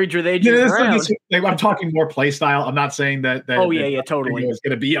taking a reach with AJ Brown. I'm talking more play style. I'm not saying that totally. It's going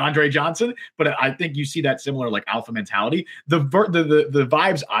to be Andre Johnson, but I think you see that similar like alpha mentality. The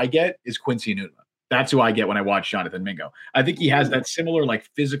vibes I get is Quincy Enunwa. That's who I get when I watch Jonathan Mingo. I think he has that similar like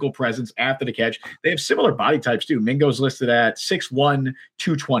physical presence after the catch. They have similar body types too. Mingo's listed at 6'1",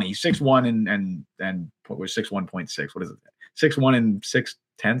 220, 6'1" and what was 6'1.6? What is it? 6'1" and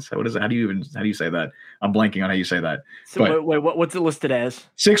 6'10". What is it? How do you say that? I'm blanking on how you say that. So wait, what's it listed as?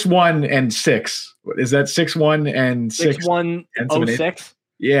 6'1" and 6. Is that 6'1" and 6? 6'1"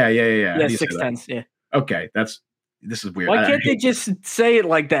 Yeah. Yeah, 6'10". Yeah. Okay, this is weird. Why can't they just say it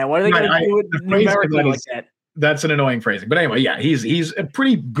like that? Why are they going to do it numerically like that? That's an annoying phrasing. But anyway, yeah, he's a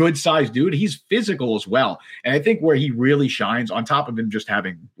pretty good sized dude. He's physical as well. And I think where he really shines, on top of him just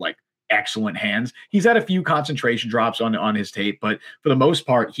having like excellent hands, he's had a few concentration drops on his tape, but for the most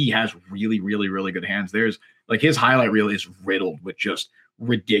part, he has really, really, really good hands. There's like his highlight reel is riddled with just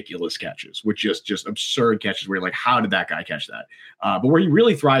ridiculous catches, with just absurd catches where you're like, how did that guy catch that? But where he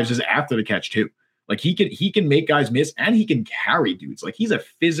really thrives is after the catch too. Like he can make guys miss, and he can carry dudes. Like he's a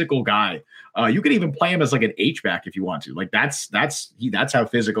physical guy. You could even play him as like an H-back if you want to. Like that's how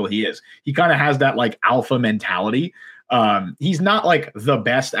physical he is. He kind of has that like alpha mentality. He's not like the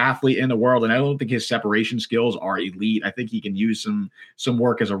best athlete in the world, and I don't think his separation skills are elite. I think he can use some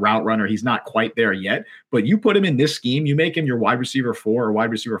work as a route runner. He's not quite there yet, but you put him in this scheme, you make him your wide receiver 4 or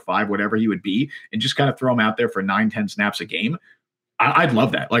wide receiver 5, whatever he would be, and just kind of throw him out there for 9-10 snaps a game. I'd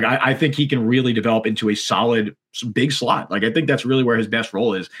love that. Like, I think he can really develop into a solid big slot. Like, I think that's really where his best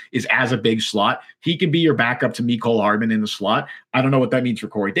role is as a big slot. He can be your backup to Mecole Hardman in the slot. I don't know what that means for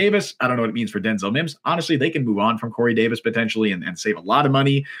Corey Davis. I don't know what it means for Denzel Mims. Honestly, they can move on from Corey Davis potentially and save a lot of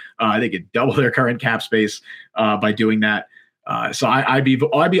money. They could double their current cap space by doing that. So I'd be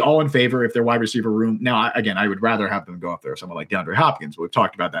all in favor if their wide receiver room. Now, I would rather have them go up there, someone like DeAndre Hopkins. We've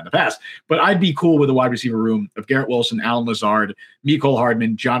talked about that in the past, but I'd be cool with a wide receiver room of Garrett Wilson, Allen Lazard, Mecole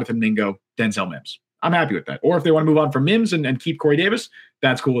Hardman, Jonathan Mingo, Denzel Mims. I'm happy with that. Or if they want to move on from Mims and keep Corey Davis,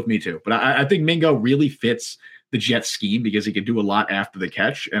 that's cool with me too. But I think Mingo really fits the Jets scheme because he can do a lot after the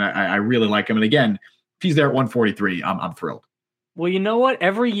catch, and I really like him. And again, if he's there at 143, I'm thrilled. Well, you know what?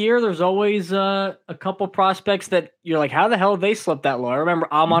 Every year there's always a couple prospects that you're like, how the hell did they slip that low? I remember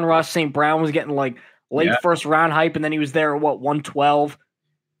Amon-Ra St. Brown was getting like late first round hype, and then he was there at 112.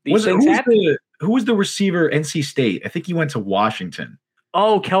 Who was the receiver NC State? I think he went to Washington.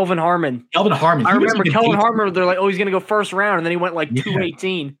 Oh, Kelvin Harmon. I remember Kelvin Harmon. They're like, oh, he's going to go first round, and then he went like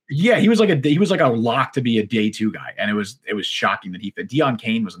 218. Yeah, he was like a lock to be a day 2 guy, and it was shocking that he fit. Deion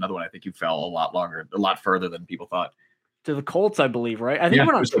Kane was another one I think who fell a lot further than people thought. To the Colts, I believe, right? I think he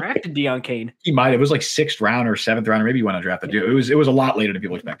went undrafted, Deion Kane. He might. It was like 6th round or 7th round, or maybe he went undrafted. Yeah. It was a lot later than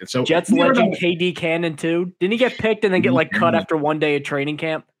people expected. So Jets legend KD Cannon too. Didn't he get picked and then get like cut after one day of training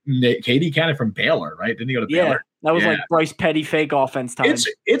camp? KD Cannon from Baylor, right? Didn't he go to Baylor? That was like Bryce Petty fake offense time.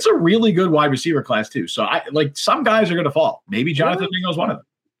 It's a really good wide receiver class too. So I like some guys are going to fall. Maybe Jonathan Mingo is one of them.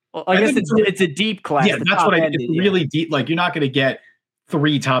 Well, I guess it's a deep class. Yeah, that's what it's really deep. Like you're not going to get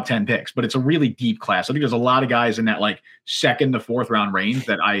 3 top 10 picks, but it's a really deep class. I think there's a lot of guys in that like 2nd to 4th round range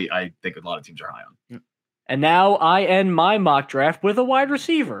that I think a lot of teams are high on. And now I end my mock draft with a wide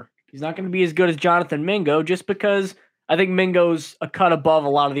receiver. He's not going to be as good as Jonathan Mingo just because I think Mingo's a cut above a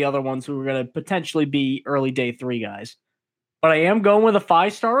lot of the other ones who are going to potentially be early day 3 guys. But I am going with a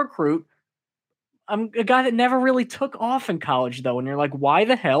 5-star recruit. I'm a guy that never really took off in college though. And you're like, why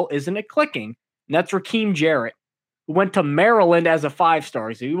the hell isn't it clicking? And that's Raheem Jarrett. Went to Maryland as a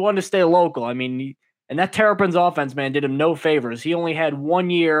 5-star, so he wanted to stay local. I mean, and that Terrapins offense, man, did him no favors. He only had 1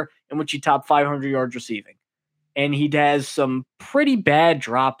 year in which he topped 500 yards receiving. And he has some pretty bad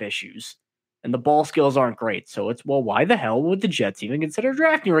drop issues, and the ball skills aren't great. So it's, well, why the hell would the Jets even consider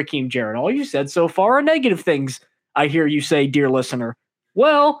drafting Raheem Jarrett? All you said so far are negative things, I hear you say, dear listener.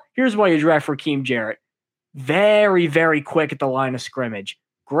 Well, here's why you draft Raheem Jarrett. Very, very quick at the line of scrimmage.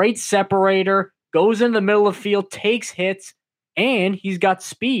 Great separator, goes in the middle of the field, takes hits, and he's got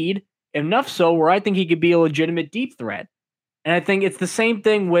speed, enough so where I think he could be a legitimate deep threat. And I think it's the same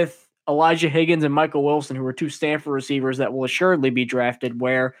thing with Elijah Higgins and Michael Wilson, who are two Stanford receivers that will assuredly be drafted,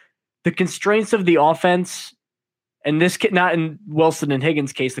 where the constraints of the offense, and this not in Wilson and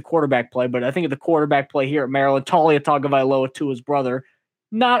Higgins' case, the quarterback play, but I think of the quarterback play here at Maryland, Talia Tagovailoa to his brother,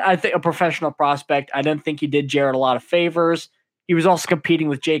 not, I think, a professional prospect. I didn't think he did Jarrett a lot of favors. He was also competing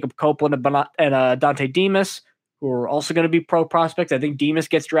with Jacob Copeland and Dante Demas, who are also going to be pro prospects. I think Demas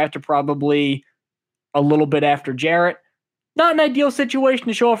gets drafted probably a little bit after Jarrett. Not an ideal situation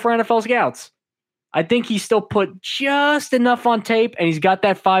to show up for NFL scouts. I think he still put just enough on tape, and he's got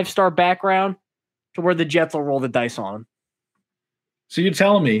that 5-star background to where the Jets will roll the dice on him. So you're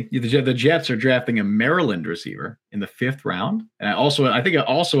telling me the Jets are drafting a Maryland receiver in the 5th round, and I think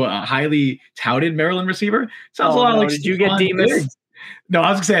also a highly touted Maryland receiver. Sounds a lot like. Did you get Demas? Diggs. No, I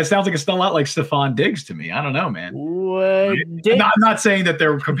was gonna say it sounds like a lot like Stephon Diggs to me. I don't know, man. I'm not saying that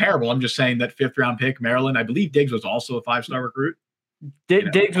they're comparable. I'm just saying that 5th round pick Maryland. I believe Diggs was also a 5-star recruit.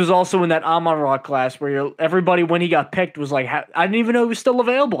 Diggs was also in that Amon-Ra class where everybody, when he got picked, was like, I didn't even know he was still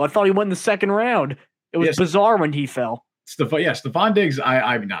available. I thought he went in the 2nd round. It was bizarre when he fell. Stephon Diggs.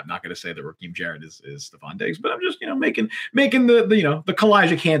 I'm not going to say that Raheem Jarrett is Stephon Diggs, but I'm just making the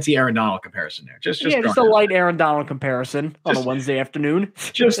Kalijah Kancey Aaron Donald comparison there. Just a light Aaron Donald comparison on a Wednesday afternoon.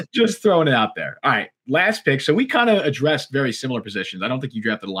 just throwing it out there. All right, last pick. So we kind of addressed very similar positions. I don't think you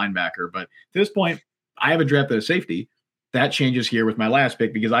drafted a linebacker, but to this point, I haven't drafted a safety. That changes here with my last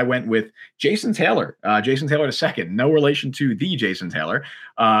pick because I went with Jason Taylor. Jason Taylor II, no relation to the Jason Taylor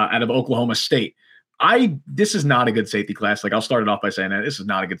out of Oklahoma State. This is not a good safety class. Like, I'll start it off by saying that this is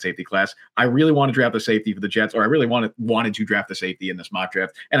not a good safety class. I really want to draft the safety for the Jets, or I really wanted to draft the safety in this mock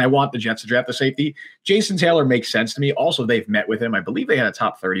draft, and I want the Jets to draft the safety. Jason Taylor makes sense to me. Also, they've met with him. I believe they had a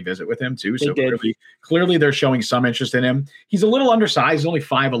top 30 visit with him too. So clearly they're showing some interest in him. He's a little undersized. He's only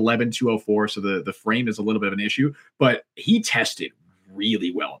 5'11", 204. So the frame is a little bit of an issue, but he tested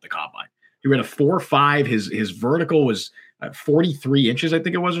really well at the combine. He ran a 4.5. His vertical was 43 inches, I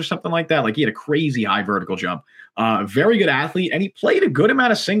think it was, or something like that. Like, he had a crazy high vertical jump. Very good athlete, and he played a good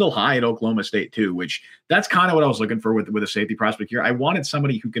amount of single high at Oklahoma State too, which that's kind of what I was looking for with a safety prospect here. I wanted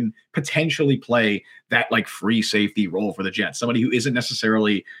somebody who can potentially play that like free safety role for the Jets, somebody who isn't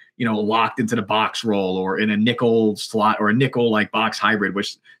necessarily, locked into the box role or in a nickel slot or a nickel like box hybrid,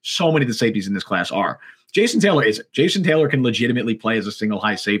 which so many of the safeties in this class are. Jason Taylor isn't. Jason Taylor can legitimately play as a single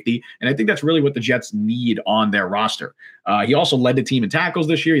high safety, and I think that's really what the Jets need on their roster. He also led the team in tackles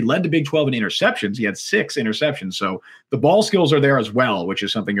this year. He led the Big 12 in interceptions. He had 6 interceptions, so the ball skills are there as well, which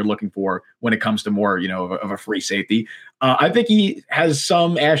is something you're looking for when it comes to more, of a free safety. I think he has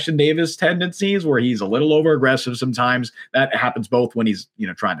some Ashton Davis tendencies where he's a little over aggressive sometimes. That happens both when he's,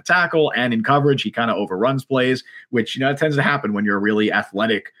 trying to tackle and in coverage. He kind of overruns plays, which, it tends to happen when you're a really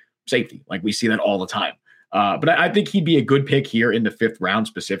athletic safety. Like, we see that all the time. But I think he'd be a good pick here in the 5th round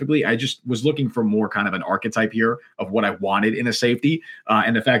specifically. I just was looking for more kind of an archetype here of what I wanted in a safety.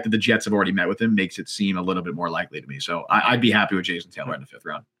 And the fact that the Jets have already met with him makes it seem a little bit more likely to me. So I'd be happy with Jason Taylor in the 5th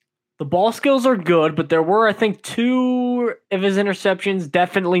round. The ball skills are good, but there were, I think, 2 of his interceptions,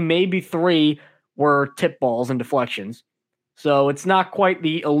 definitely maybe 3, were tip balls and deflections. So it's not quite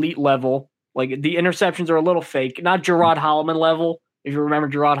the elite level. Like, the interceptions are a little fake. Not Gerard Holloman level, if you remember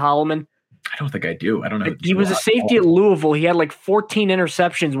Gerard Holloman. I don't think I do. I don't know. He was a safety at Louisville. He had like 14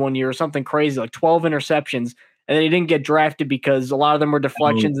 interceptions one year or something crazy, like 12 interceptions. And then he didn't get drafted because a lot of them were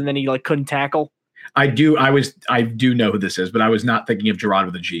deflections and then he couldn't tackle. I do know who this is, but I was not thinking of Gerard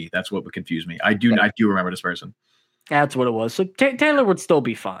with a G. That's what would confuse me. I do remember this person. That's what it was. So Taylor would still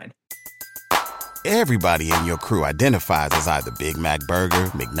be fine. Everybody in your crew identifies as either Big Mac Burger,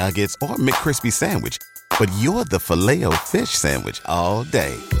 McNuggets, or McCrispy Sandwich. But you're the Filet-O-Fish Sandwich all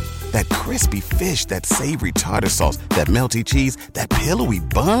day. That crispy fish, that savory tartar sauce, that melty cheese, that pillowy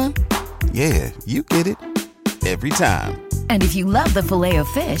bun. Yeah, you get it. Every time. And if you love the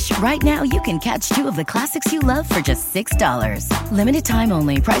Filet-O-Fish, right now you can catch 2 of the classics you love for just $6. Limited time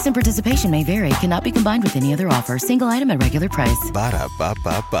only. Price and participation may vary. Cannot be combined with any other offer. Single item at regular price.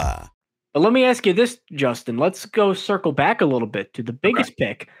 Ba-da-ba-ba-ba. But let me ask you this, Justin. Let's go circle back a little bit to the biggest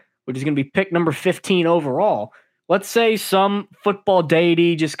pick, which is going to be pick number 15 overall. Let's say some football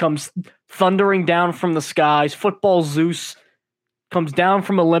deity just comes thundering down from the skies. Football Zeus comes down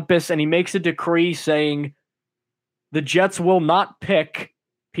from Olympus and he makes a decree saying the Jets will not pick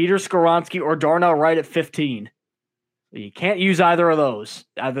Peter Skoronski or Darnell Wright at 15. You can't use either of those.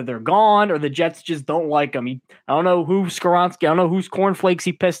 Either they're gone or the Jets just don't like him. I don't know who Skoronski, I don't know whose cornflakes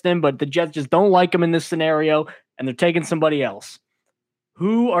he pissed in, but the Jets just don't like him in this scenario, and they're taking somebody else.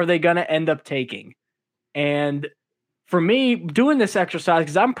 Who are they going to end up taking? And for me, doing this exercise,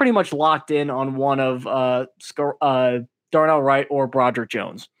 because I'm pretty much locked in on one of Darnell Wright or Broderick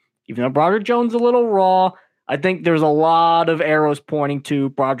Jones. Even though Broderick Jones is a little raw, I think there's a lot of arrows pointing to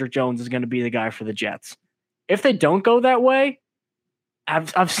Broderick Jones is going to be the guy for the Jets. If they don't go that way,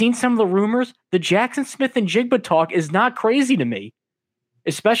 I've seen some of the rumors. The Jackson Smith-Njigba talk is not crazy to me,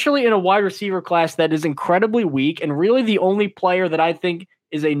 especially in a wide receiver class that is incredibly weak. And really the only player that I think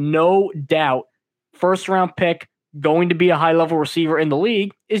is a no doubt first-round pick going to be a high-level receiver in the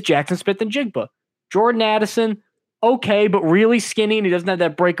league is Jackson Smith-Njigba. Jordan Addison, okay, but really skinny, and he doesn't have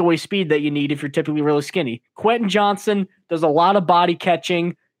that breakaway speed that you need if you're typically really skinny. Quentin Johnson does a lot of body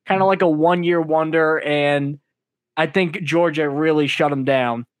catching, kind of like a one-year wonder, and I think Georgia really shut him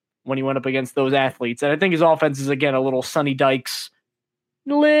down when he went up against those athletes. And I think his offense is, again, a little Sonny Dykes,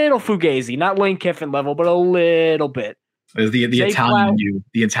 little Fugazi, not Lane Kiffin level, but a little bit. The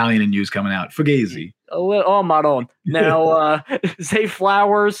Italian in you is coming out. Fugazi. Oh, Maron. Now, Zay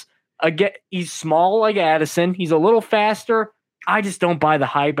Flowers, again, he's small like Addison. He's a little faster. I just don't buy the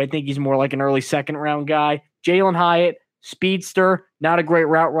hype. I think he's more like an early second-round guy. Jalen Hyatt, speedster, not a great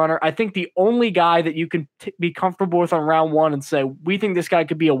route runner. I think the only guy that you can be comfortable with on round one and say, we think this guy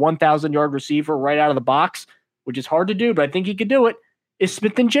could be a 1,000-yard receiver right out of the box, which is hard to do, but I think he could do it, is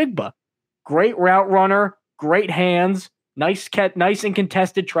Smith-Njigba. Great route runner, great hands, nice and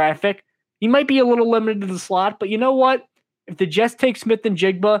contested traffic. He might be a little limited to the slot, but you know what? If the Jets take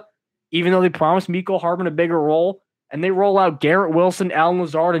Smith-Njigba, even though they promised Mecole Hardman a bigger role, and they roll out Garrett Wilson, Allen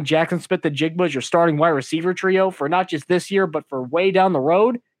Lazard, and Jackson Smith-Njigba as your starting wide receiver trio for not just this year, but for way down the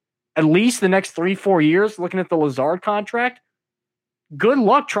road, at least the next 3-4 years, looking at the Lazard contract, good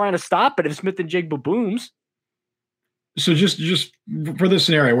luck trying to stop it if Smith-Njigba booms. So just for this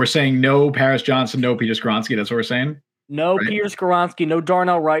scenario, we're saying no Paris Johnson, no Peter Skoronski. That's what we're saying? No right. Peter Skoronski, no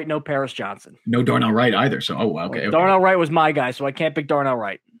Darnell Wright, no Paris Johnson. No Darnell Wright either. So, okay. Darnell Wright was my guy, so I can't pick Darnell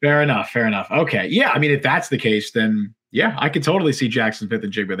Wright. Fair enough. Okay. Yeah, I mean, if that's the case, then yeah, I could totally see Jackson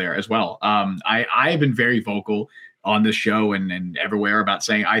Smith-Njigba there as well. I have been very vocal on this show and everywhere about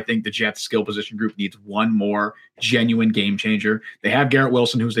saying I think the Jets skill position group needs one more genuine game changer. They have Garrett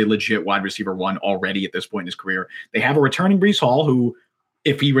Wilson, who's a legit wide receiver one already at this point in his career. They have a returning Breece Hall, who,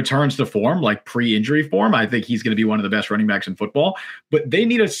 if he returns to form, like pre-injury form, I think he's going to be one of the best running backs in football. But they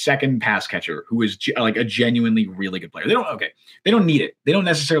need a second pass catcher who is like a genuinely really good player. They don't need it. They don't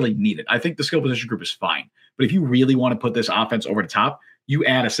necessarily need it. I think the skill position group is fine. But if you really want to put this offense over the top, you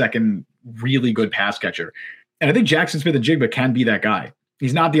add a second really good pass catcher. And I think Jackson Smith-Njigba can be that guy.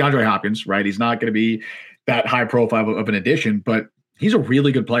 He's not DeAndre Hopkins, right? He's not going to be that high profile of an addition, but he's a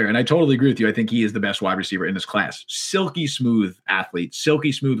really good player. And I totally agree with you. I think he is the best wide receiver in this class. Silky smooth athlete,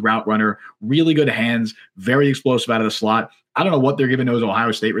 silky smooth route runner, really good hands, very explosive out of the slot. I don't know what they're giving those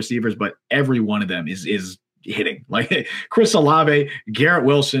Ohio State receivers, but every one of them is hitting. Like Chris Olave, Garrett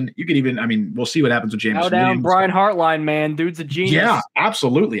Wilson. You could even, I mean, we'll see what happens with Jameson Williams. Brian Hartline, man. Dude's a genius. Yeah,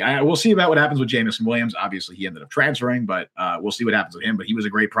 absolutely. We'll see about what happens with Jameson Williams. Obviously, he ended up transferring, but we'll see what happens with him. But he was a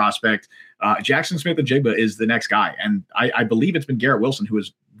great prospect. Jackson Smith-Njigba is the next guy. And I believe it's been Garrett Wilson who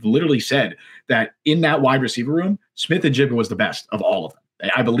has literally said that in that wide receiver room, Smith-Njigba was the best of all of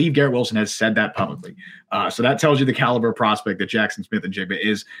them. I believe Garrett Wilson has said that publicly. So that tells you the caliber of prospect that Jackson Smith-Njigba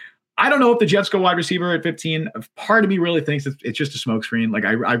is. I don't know if the Jets go wide receiver at 15. Part of me really thinks it's just a smokescreen. Like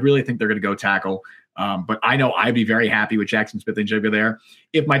I really think they're going to go tackle. But I know I'd be very happy with Jackson Smith-Njigba there.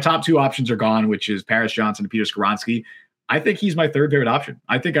 If my top two options are gone, which is Paris Johnson and Peter Skoronski, I think he's my third favorite option.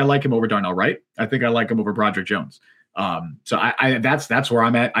 I think I like him over Darnell Wright. I think I like him over Broderick Jones. So I that's where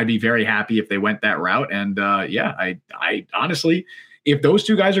I'm at. I'd be very happy if they went that route. And I honestly, if those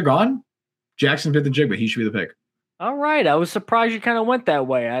two guys are gone, Jackson Smith-Njigba, he should be the pick. All right. I was surprised you kind of went that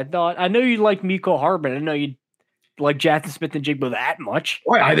way. I know you like Mecole Hardman. I didn't know you like Jackson Smith-Njigba that much.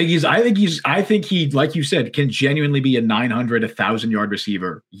 Well, I think he, like you said, can genuinely be a 900, 1,000-yard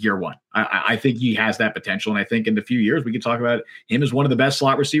receiver year one. I think he has that potential. And I think in a few years, we could talk about him as one of the best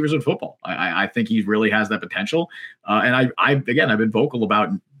slot receivers in football. I think he really has that potential. And I've been vocal about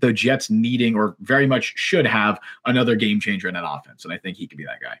the Jets needing, or very much should have, another game changer in that offense. And I think he could be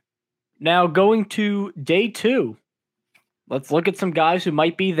that guy. Now going to day 2. Let's look at some guys who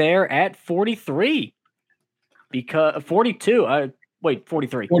might be there at 43. Because 42,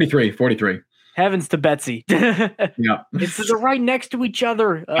 43. 43. Heavens to Betsy. Yeah. They're right next to each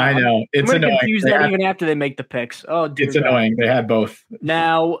other. I know. It's I'm annoying. Confuse that even after they make the picks. Oh, dear it's God. Annoying. They had both.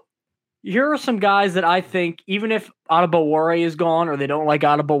 Now, Here are some guys that I think, even if Adebawore is gone or they don't like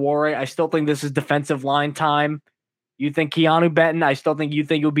Adebawore, I still think this is defensive line time. You think Keanu Benton, I still think you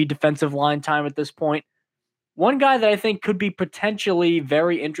think it would be defensive line time at this point. One guy that I think could be potentially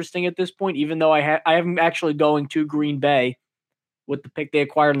very interesting at this point, even though I am actually going to Green Bay with the pick they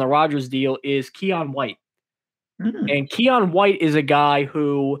acquired in the Rodgers deal, is Keion White. And Keion White is a guy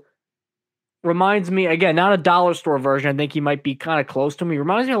who reminds me, again, not a dollar store version. I think he might be kind of close to me. He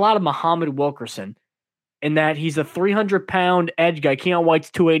reminds me a lot of Muhammad Wilkerson in that he's a 300-pound edge guy. Keion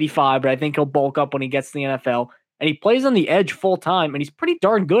White's 285, but I think he'll bulk up when he gets to the NFL. And he plays on the edge full time, and he's pretty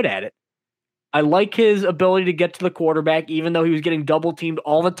darn good at it. I like his ability to get to the quarterback, even though he was getting double-teamed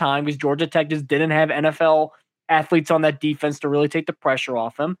all the time because Georgia Tech just didn't have NFL athletes on that defense to really take the pressure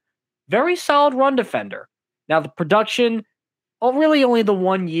off him. Very solid run defender. Now, the production, really only the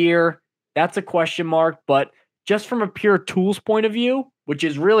 1 year. That's a question mark, but just from a pure tools point of view, which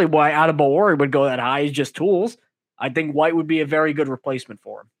is really why Adebawore would go that high, is just tools, I think White would be a very good replacement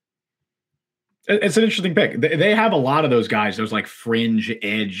for him. It's an interesting pick. They have a lot of those guys, those like fringe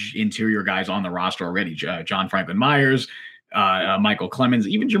edge interior guys on the roster already. John Franklin Myers, Michael Clemens,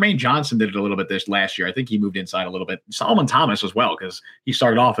 even Jermaine Johnson did it a little bit this last year. I think he moved inside a little bit. Solomon Thomas as well, because he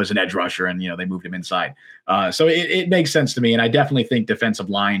started off as an edge rusher and, they moved him inside. So it makes sense to me. And I definitely think defensive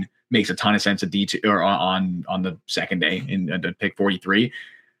line makes a ton of sense at D2 or on the second day in pick 43.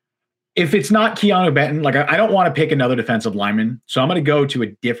 If it's not Keanu Benton, like I don't want to pick another defensive lineman. So I'm going to go to a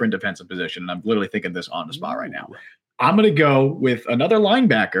different defensive position. And I'm literally thinking this on the spot right now. I'm going to go with another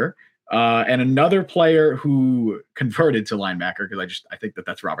linebacker and another player who converted to linebacker, because I think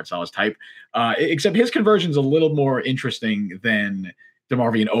that's Robert Saleh's type. Except his conversion is a little more interesting than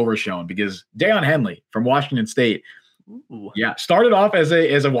DeMarvion Overshown, because Deion Henley from Washington State, started off as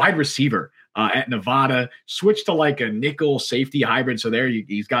a wide receiver at Nevada, switched to like a nickel safety hybrid. So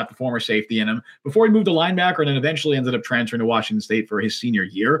he's got the former safety in him before he moved to linebacker, and then eventually ended up transferring to Washington State for his senior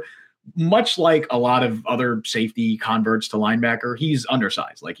year. Much like a lot of other safety converts to linebacker, he's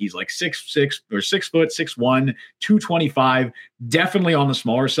undersized. Like he's like 6'6" or 6 foot, 6'1", 225, definitely on the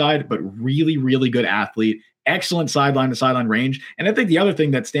smaller side, but really, really good athlete. Excellent sideline to sideline range. And I think the other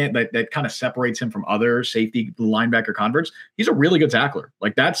thing that kind of separates him from other safety linebacker converts, he's a really good tackler.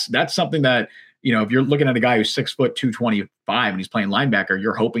 Like that's something that, if you're looking at a guy who's 6 foot, 225 and he's playing linebacker,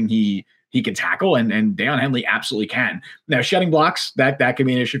 you're hoping he can tackle, and Deion Henley absolutely can. Now, shedding blocks, that can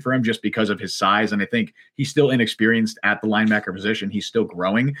be an issue for him just because of his size, and I think he's still inexperienced at the linebacker position. He's still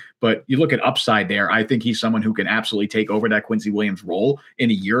growing, but you look at upside there, I think he's someone who can absolutely take over that Quincy Williams role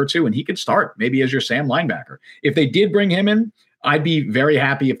in a year or two, and he could start maybe as your Sam linebacker. If they did bring him in, I'd be very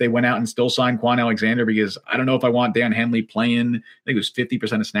happy if they went out and still signed Quan Alexander, because I don't know if I want Deion Henley playing. I think it was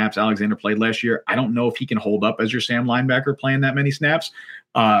 50% of snaps Alexander played last year. I don't know if he can hold up as your Sam linebacker playing that many snaps.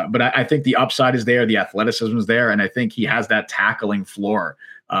 But I think the upside is there. The athleticism is there. And I think he has that tackling floor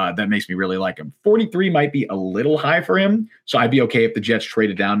that makes me really like him. 43 might be a little high for him. So I'd be okay if the Jets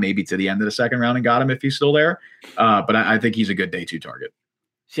traded down maybe to the end of the second round and got him if he's still there. But I think he's a good day 2 target.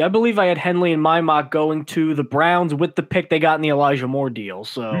 See, I believe I had Henley in my mock going to the Browns with the pick they got in the Elijah Moore deal.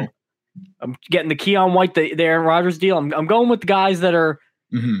 So I'm getting the Keion White, the Aaron Rodgers deal. I'm going with the guys that are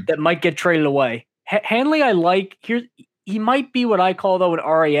that might get traded away. Henley, I like. He might be what I call, though, an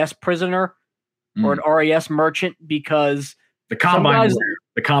RAS prisoner or an RAS merchant, because the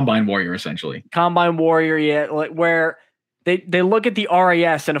combine warrior, essentially. Combine warrior, yeah, like where they look at the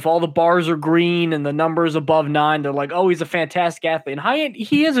RAS, and if all the bars are green and the numbers above 9, they're like, oh, he's a fantastic athlete. And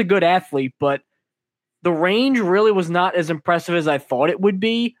he is a good athlete, but the range really was not as impressive as I thought it would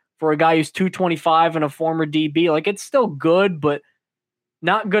be for a guy who's 225 and a former DB. Like, it's still good, but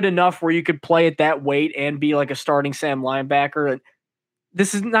not good enough where you could play at that weight and be like a starting Sam linebacker.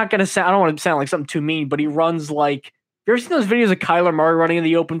 This is not going to sound, I don't want to sound like something too mean, but he runs like, you ever seen those videos of Kyler Murray running in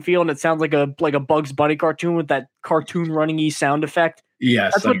the open field and it sounds like a Bugs Bunny cartoon with that cartoon running-y sound effect?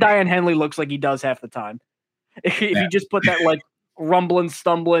 Yes. That's what Deion Henley looks like he does half the time. If you just put that like rumbling,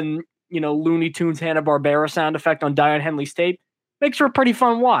 stumbling, Looney Tunes Hanna-Barbera sound effect on Deion Henley's tape, makes for a pretty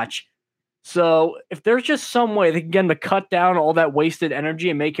fun watch. So if there's just some way they can get him to cut down all that wasted energy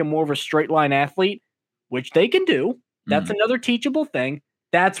and make him more of a straight line athlete, which they can do, that's another teachable thing.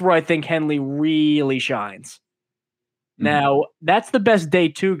 That's where I think Henley really shines. Now, that's the best day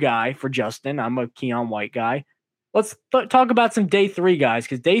 2 guy for Justin. I'm a Keion White guy. Let's talk about some day 3 guys,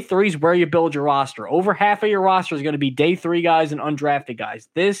 because day 3 is where you build your roster. Over half of your roster is going to be day 3 guys and undrafted guys.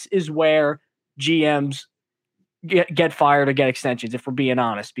 This is where GMs get fired or get extensions, if we're being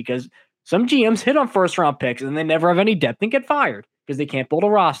honest, because some GMs hit on first-round picks and they never have any depth and get fired because they can't build a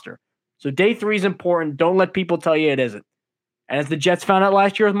roster. So day 3 is important. Don't let people tell you it isn't. And as the Jets found out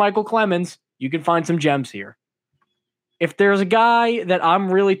last year with Michael Clemens, you can find some gems here. If there's a guy that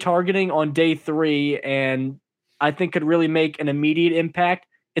I'm really targeting on day 3 and I think could really make an immediate impact,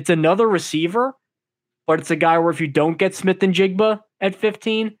 it's another receiver, but it's a guy where if you don't get Smith and Jigba at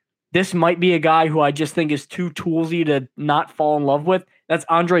 15, this might be a guy who I just think is too toolsy to not fall in love with. That's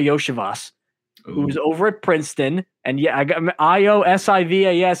Andre Yoshivas, who's over at Princeton. And yeah, I got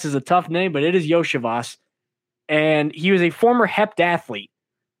Iosivas is a tough name, but it is Yoshivas. And he was a former heptathlete,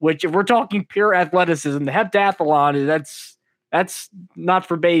 which if we're talking pure athleticism, the heptathlon, that's not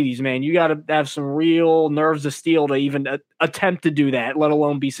for babies, man. You got to have some real nerves of steel to even attempt to do that, let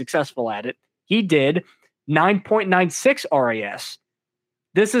alone be successful at it. He did 9.96 RAS.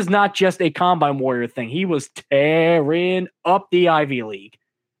 This is not just a combine warrior thing. He was tearing up the Ivy League.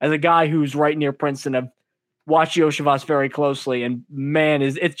 As a guy who's right near Princeton, I've watched Yoshivas very closely, and man,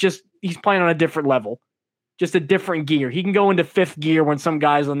 it's just he's playing on a different level, just a different gear. He can go into 5th gear when some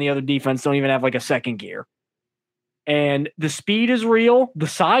guys on the other defense don't even have like a 2nd gear. And the speed is real. The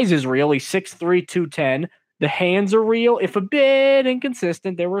size is real. He's 6'3", 210. The hands are real, if a bit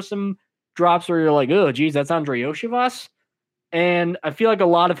inconsistent. There were some drops where you're like, oh, geez, that's Andre Yoshivas. And I feel like a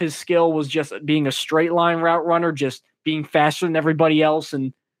lot of his skill was just being a straight line route runner, just being faster than everybody else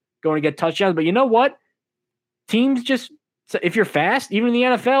and going to get touchdowns. But you know what? Teams just, if you're fast, even in the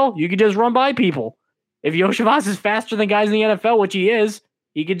NFL, you could just run by people. If Yoshivas is faster than guys in the NFL, which he is,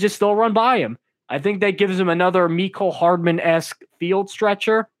 he could just still run by him. I think that gives him another Mecole Hardman-esque field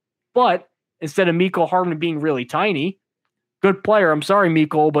stretcher. But instead of Mecole Hardman being really tiny, good player. I'm sorry,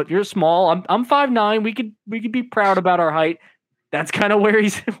 Mecole, but you're small. I'm 5'9". We could be proud about our height. That's kind of where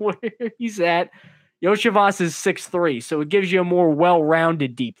he's at. Yoshivas is 6'3", so it gives you a more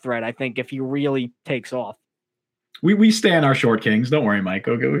well-rounded deep threat, I think, if he really takes off. We stand our short kings. Don't worry, Mike.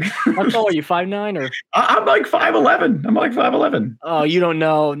 Okay. How tall are you? 5'9" or? I'm like 5'11". I'm like 5'11". Oh, you don't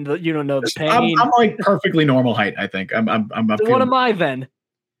know the pain. I'm like perfectly normal height. I think I'm. So what am I then?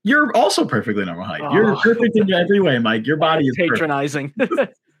 You're also perfectly normal height. Oh. You're perfect in every way, Mike. Your body is patronizing.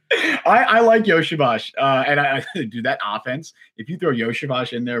 I like Yoshivas, and I do that offense. If you throw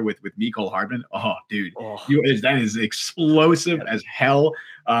Yoshivas in there with Mecole Hardman, oh, dude, that is explosive as hell.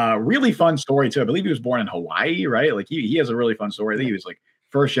 Really fun story too. I believe he was born in Hawaii, right? Like he has a really fun story. I think he was like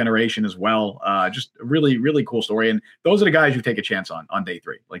first generation as well. Just a really, really cool story. And those are the guys you take a chance on day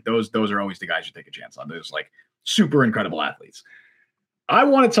 3. Like those are always the guys you take a chance on. Those like super incredible athletes. I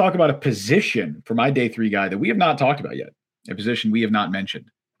want to talk about a position for my day 3 guy that we have not talked about yet. A position we have not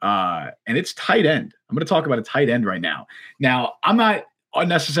mentioned. And it's tight end. I'm going to talk about a tight end right now. Now, I'm not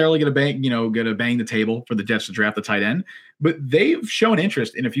unnecessarily going to bang the table for the Jets to draft the tight end, but they've shown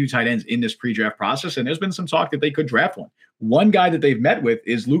interest in a few tight ends in this pre-draft process, and there's been some talk that they could draft one. One guy that they've met with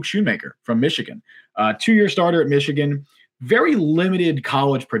is Luke Schoonmaker from Michigan, 2-year starter at Michigan. Very limited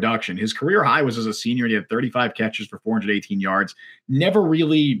college production. His career high was as a senior, and he had 35 catches for 418 yards. Never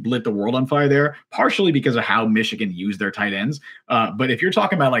really lit the world on fire there, partially because of how Michigan used their tight ends. But if you're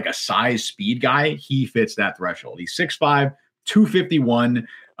talking about like a size speed guy, he fits that threshold. He's 6'5", 251,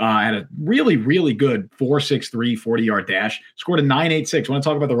 had a really, really good 4.63 40-yard dash. Scored a 9.86. Want to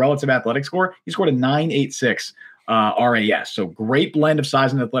talk about the relative athletic score? He scored a 9.86. RAS. So great blend of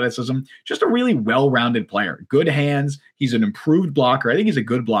size and athleticism. Just a really well-rounded player. Good hands. He's an improved blocker. I think he's a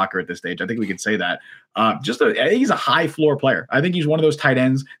good blocker at this stage. I think we could say that. I think he's a high floor player. I think he's one of those tight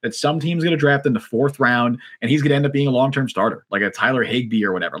ends that some team's going to draft in the 4th round, and he's going to end up being a long-term starter, like a Tyler Higbee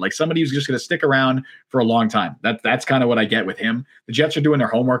or whatever, like somebody who's just going to stick around for a long time. That's kind of what I get with him. The Jets are doing their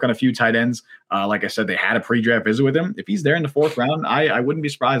homework on a few tight ends. Like I said, they had a pre-draft visit with him. If he's there in the 4th round, I wouldn't be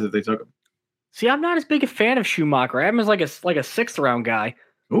surprised if they took him. See, I'm not as big a fan of Schumacher. I have him as like a 6th round guy.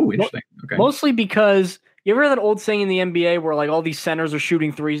 Oh, interesting. Okay. Mostly because you ever heard that old saying in the NBA where like all these centers are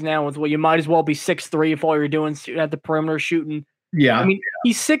shooting threes now? With you might as well be 6'3" if all you're doing is at the perimeter shooting. Yeah. I mean,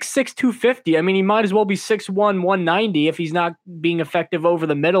 he's 6'6", 250. I mean, he might as well be 6'1", 190 if he's not being effective over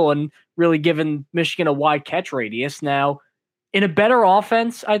the middle and really giving Michigan a wide catch radius. Now, in a better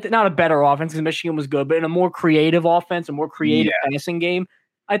offense, not a better offense because Michigan was good, but in a more creative offense, a more creative passing game,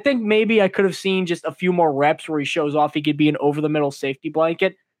 I think maybe I could have seen just a few more reps where he shows off he could be an over-the-middle safety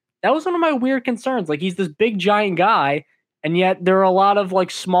blanket. That was one of my weird concerns. Like, he's this big, giant guy, and yet there are a lot of, like,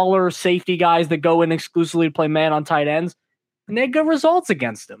 smaller safety guys that go in exclusively to play man on tight ends, and they had good results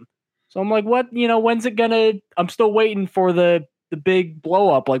against him. So I'm like, when's it going to – I'm still waiting for the big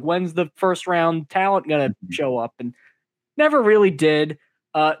blow-up. Like, when's the first-round talent going to show up? And never really did.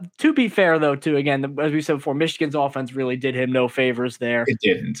 To be fair, though, too, again, as we said before, Michigan's offense really did him no favors there. It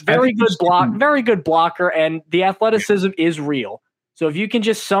didn't. Very good blocker, and the athleticism is real. So if you can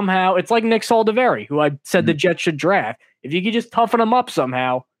just somehow, it's like Nick Saldiveri, who I said the Jets should draft. If you can just toughen him up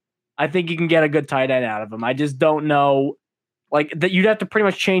somehow, I think you can get a good tight end out of him. I just don't know, like that. You'd have to pretty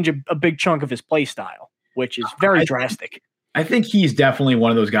much change a big chunk of his play style, which is very drastic. I think he's definitely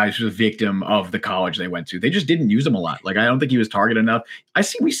one of those guys who's a victim of the college they went to. They just didn't use him a lot. Like, I don't think he was targeted enough.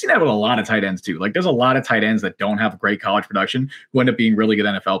 We see that with a lot of tight ends too. Like, there's a lot of tight ends that don't have great college production who end up being really good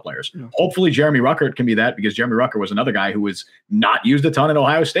NFL players. Yeah. Hopefully Jeremy Ruckert can be that, because Jeremy Ruckert was another guy who was not used a ton at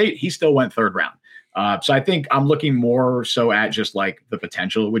Ohio State. He still went third round. So I think I'm looking more so at just like the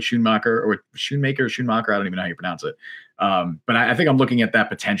potential with Schoonmaker. I don't even know how you pronounce it. But I think I'm looking at that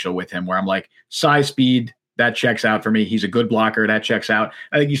potential with him, where I'm like, size, speed, that checks out for me. He's a good blocker. That checks out.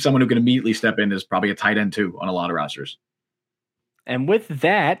 I think he's someone who can immediately step in as probably a tight end too on a lot of rosters. And with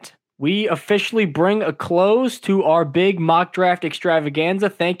that, we officially bring a close to our big mock draft extravaganza.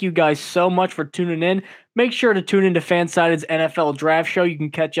 Thank you guys so much for tuning in. Make sure to tune into Fansided's NFL Draft Show. You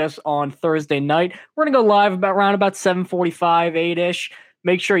can catch us on Thursday night. We're going to go live around 7:45, 8-ish.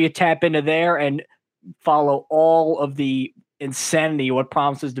 Make sure you tap into there and follow all of the insanity, what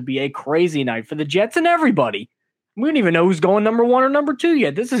promises to be a crazy night for the Jets and everybody. We don't even know who's going number 1 or number 2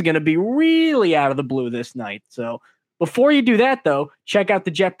 yet. This is going to be really out of the blue this night. So before you do that, though, check out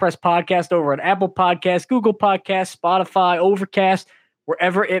the Jet Press podcast over at Apple Podcasts, Google Podcasts, Spotify, Overcast,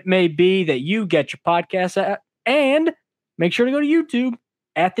 wherever it may be that you get your podcasts at. And make sure to go to YouTube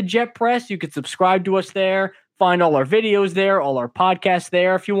at the Jet Press. You can subscribe to us there, find all our videos there, all our podcasts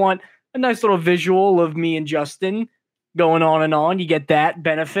there. If you want a nice little visual of me and Justin going on and on, you get that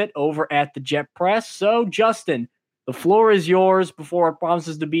benefit over at the Jet Press. So, Justin, the floor is yours before it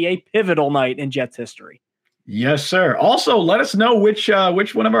promises to be a pivotal night in Jets history. Yes, sir. Also, let us know which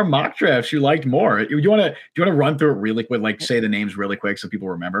one of our mock drafts you liked more. Do you want to run through it really quick, like say the names really quick so people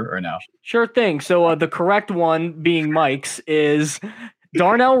remember, or no? Sure thing. So the correct one, being Mike's, is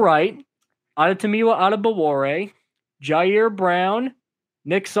Darnell Wright, Adetomiwa Adebawore, Jair Brown,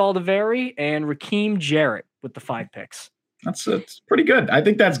 Nick Saldiveri, and Raheem Jarrett with the 5 picks. That's pretty good. I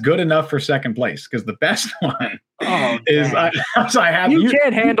think that's good enough for second place, because the best one is you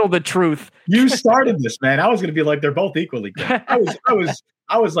can't handle the truth. You started this, man. I was going to be like, they're both equally good. I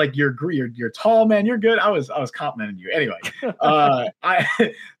was like, you're tall, man. You're good. I was complimenting you. Anyway,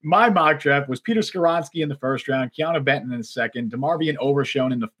 my mock draft was Peter Skoronski in the first round, Keanu Benton in the second, DeMarvion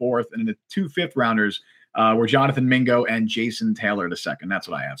Overshown in the fourth, and the 2 fifth-rounders were Jonathan Mingo and Jason Taylor the second. That's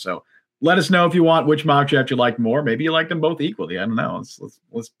what I have. So let us know if you want which mock draft you like more. Maybe you like them both equally. I don't know.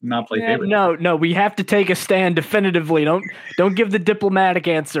 Let's not play favorite. No, we have to take a stand definitively. Don't give the diplomatic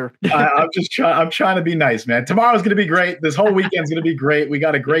answer. I'm trying to be nice, man. Tomorrow's going to be great. This whole weekend's going to be great. We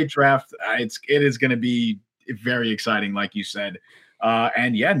got a great draft. It is going to be very exciting, like you said.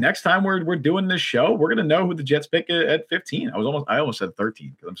 And yeah, next time we're doing this show, we're gonna know who the Jets pick at 15. I almost said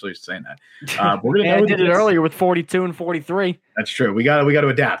 13 because I'm so used to saying that. We're gonna know. I did it earlier with 42 and 43. That's true. We got to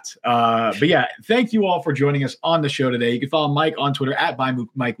adapt. But yeah, thank you all for joining us on the show today. You can follow Mike on Twitter at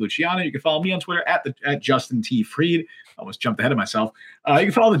Mike Luciano. You can follow me on Twitter at Justin T. Freed. I almost jumped ahead of myself. You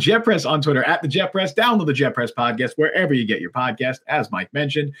can follow the Jet Press on Twitter at the Jet Press. Download the Jet Press podcast wherever you get your podcast, as Mike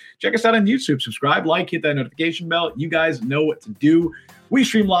mentioned. Check us out on YouTube. Subscribe, hit that notification bell. You guys know what to do. We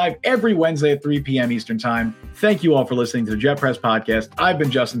stream live every Wednesday at 3 p.m. Eastern Time. Thank you all for listening to the Jet Press podcast. I've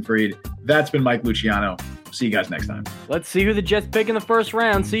been Justin Freed. That's been Mike Luciano. See you guys next time. Let's see who the Jets pick in the first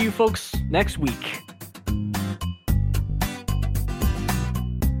round. See you folks next week.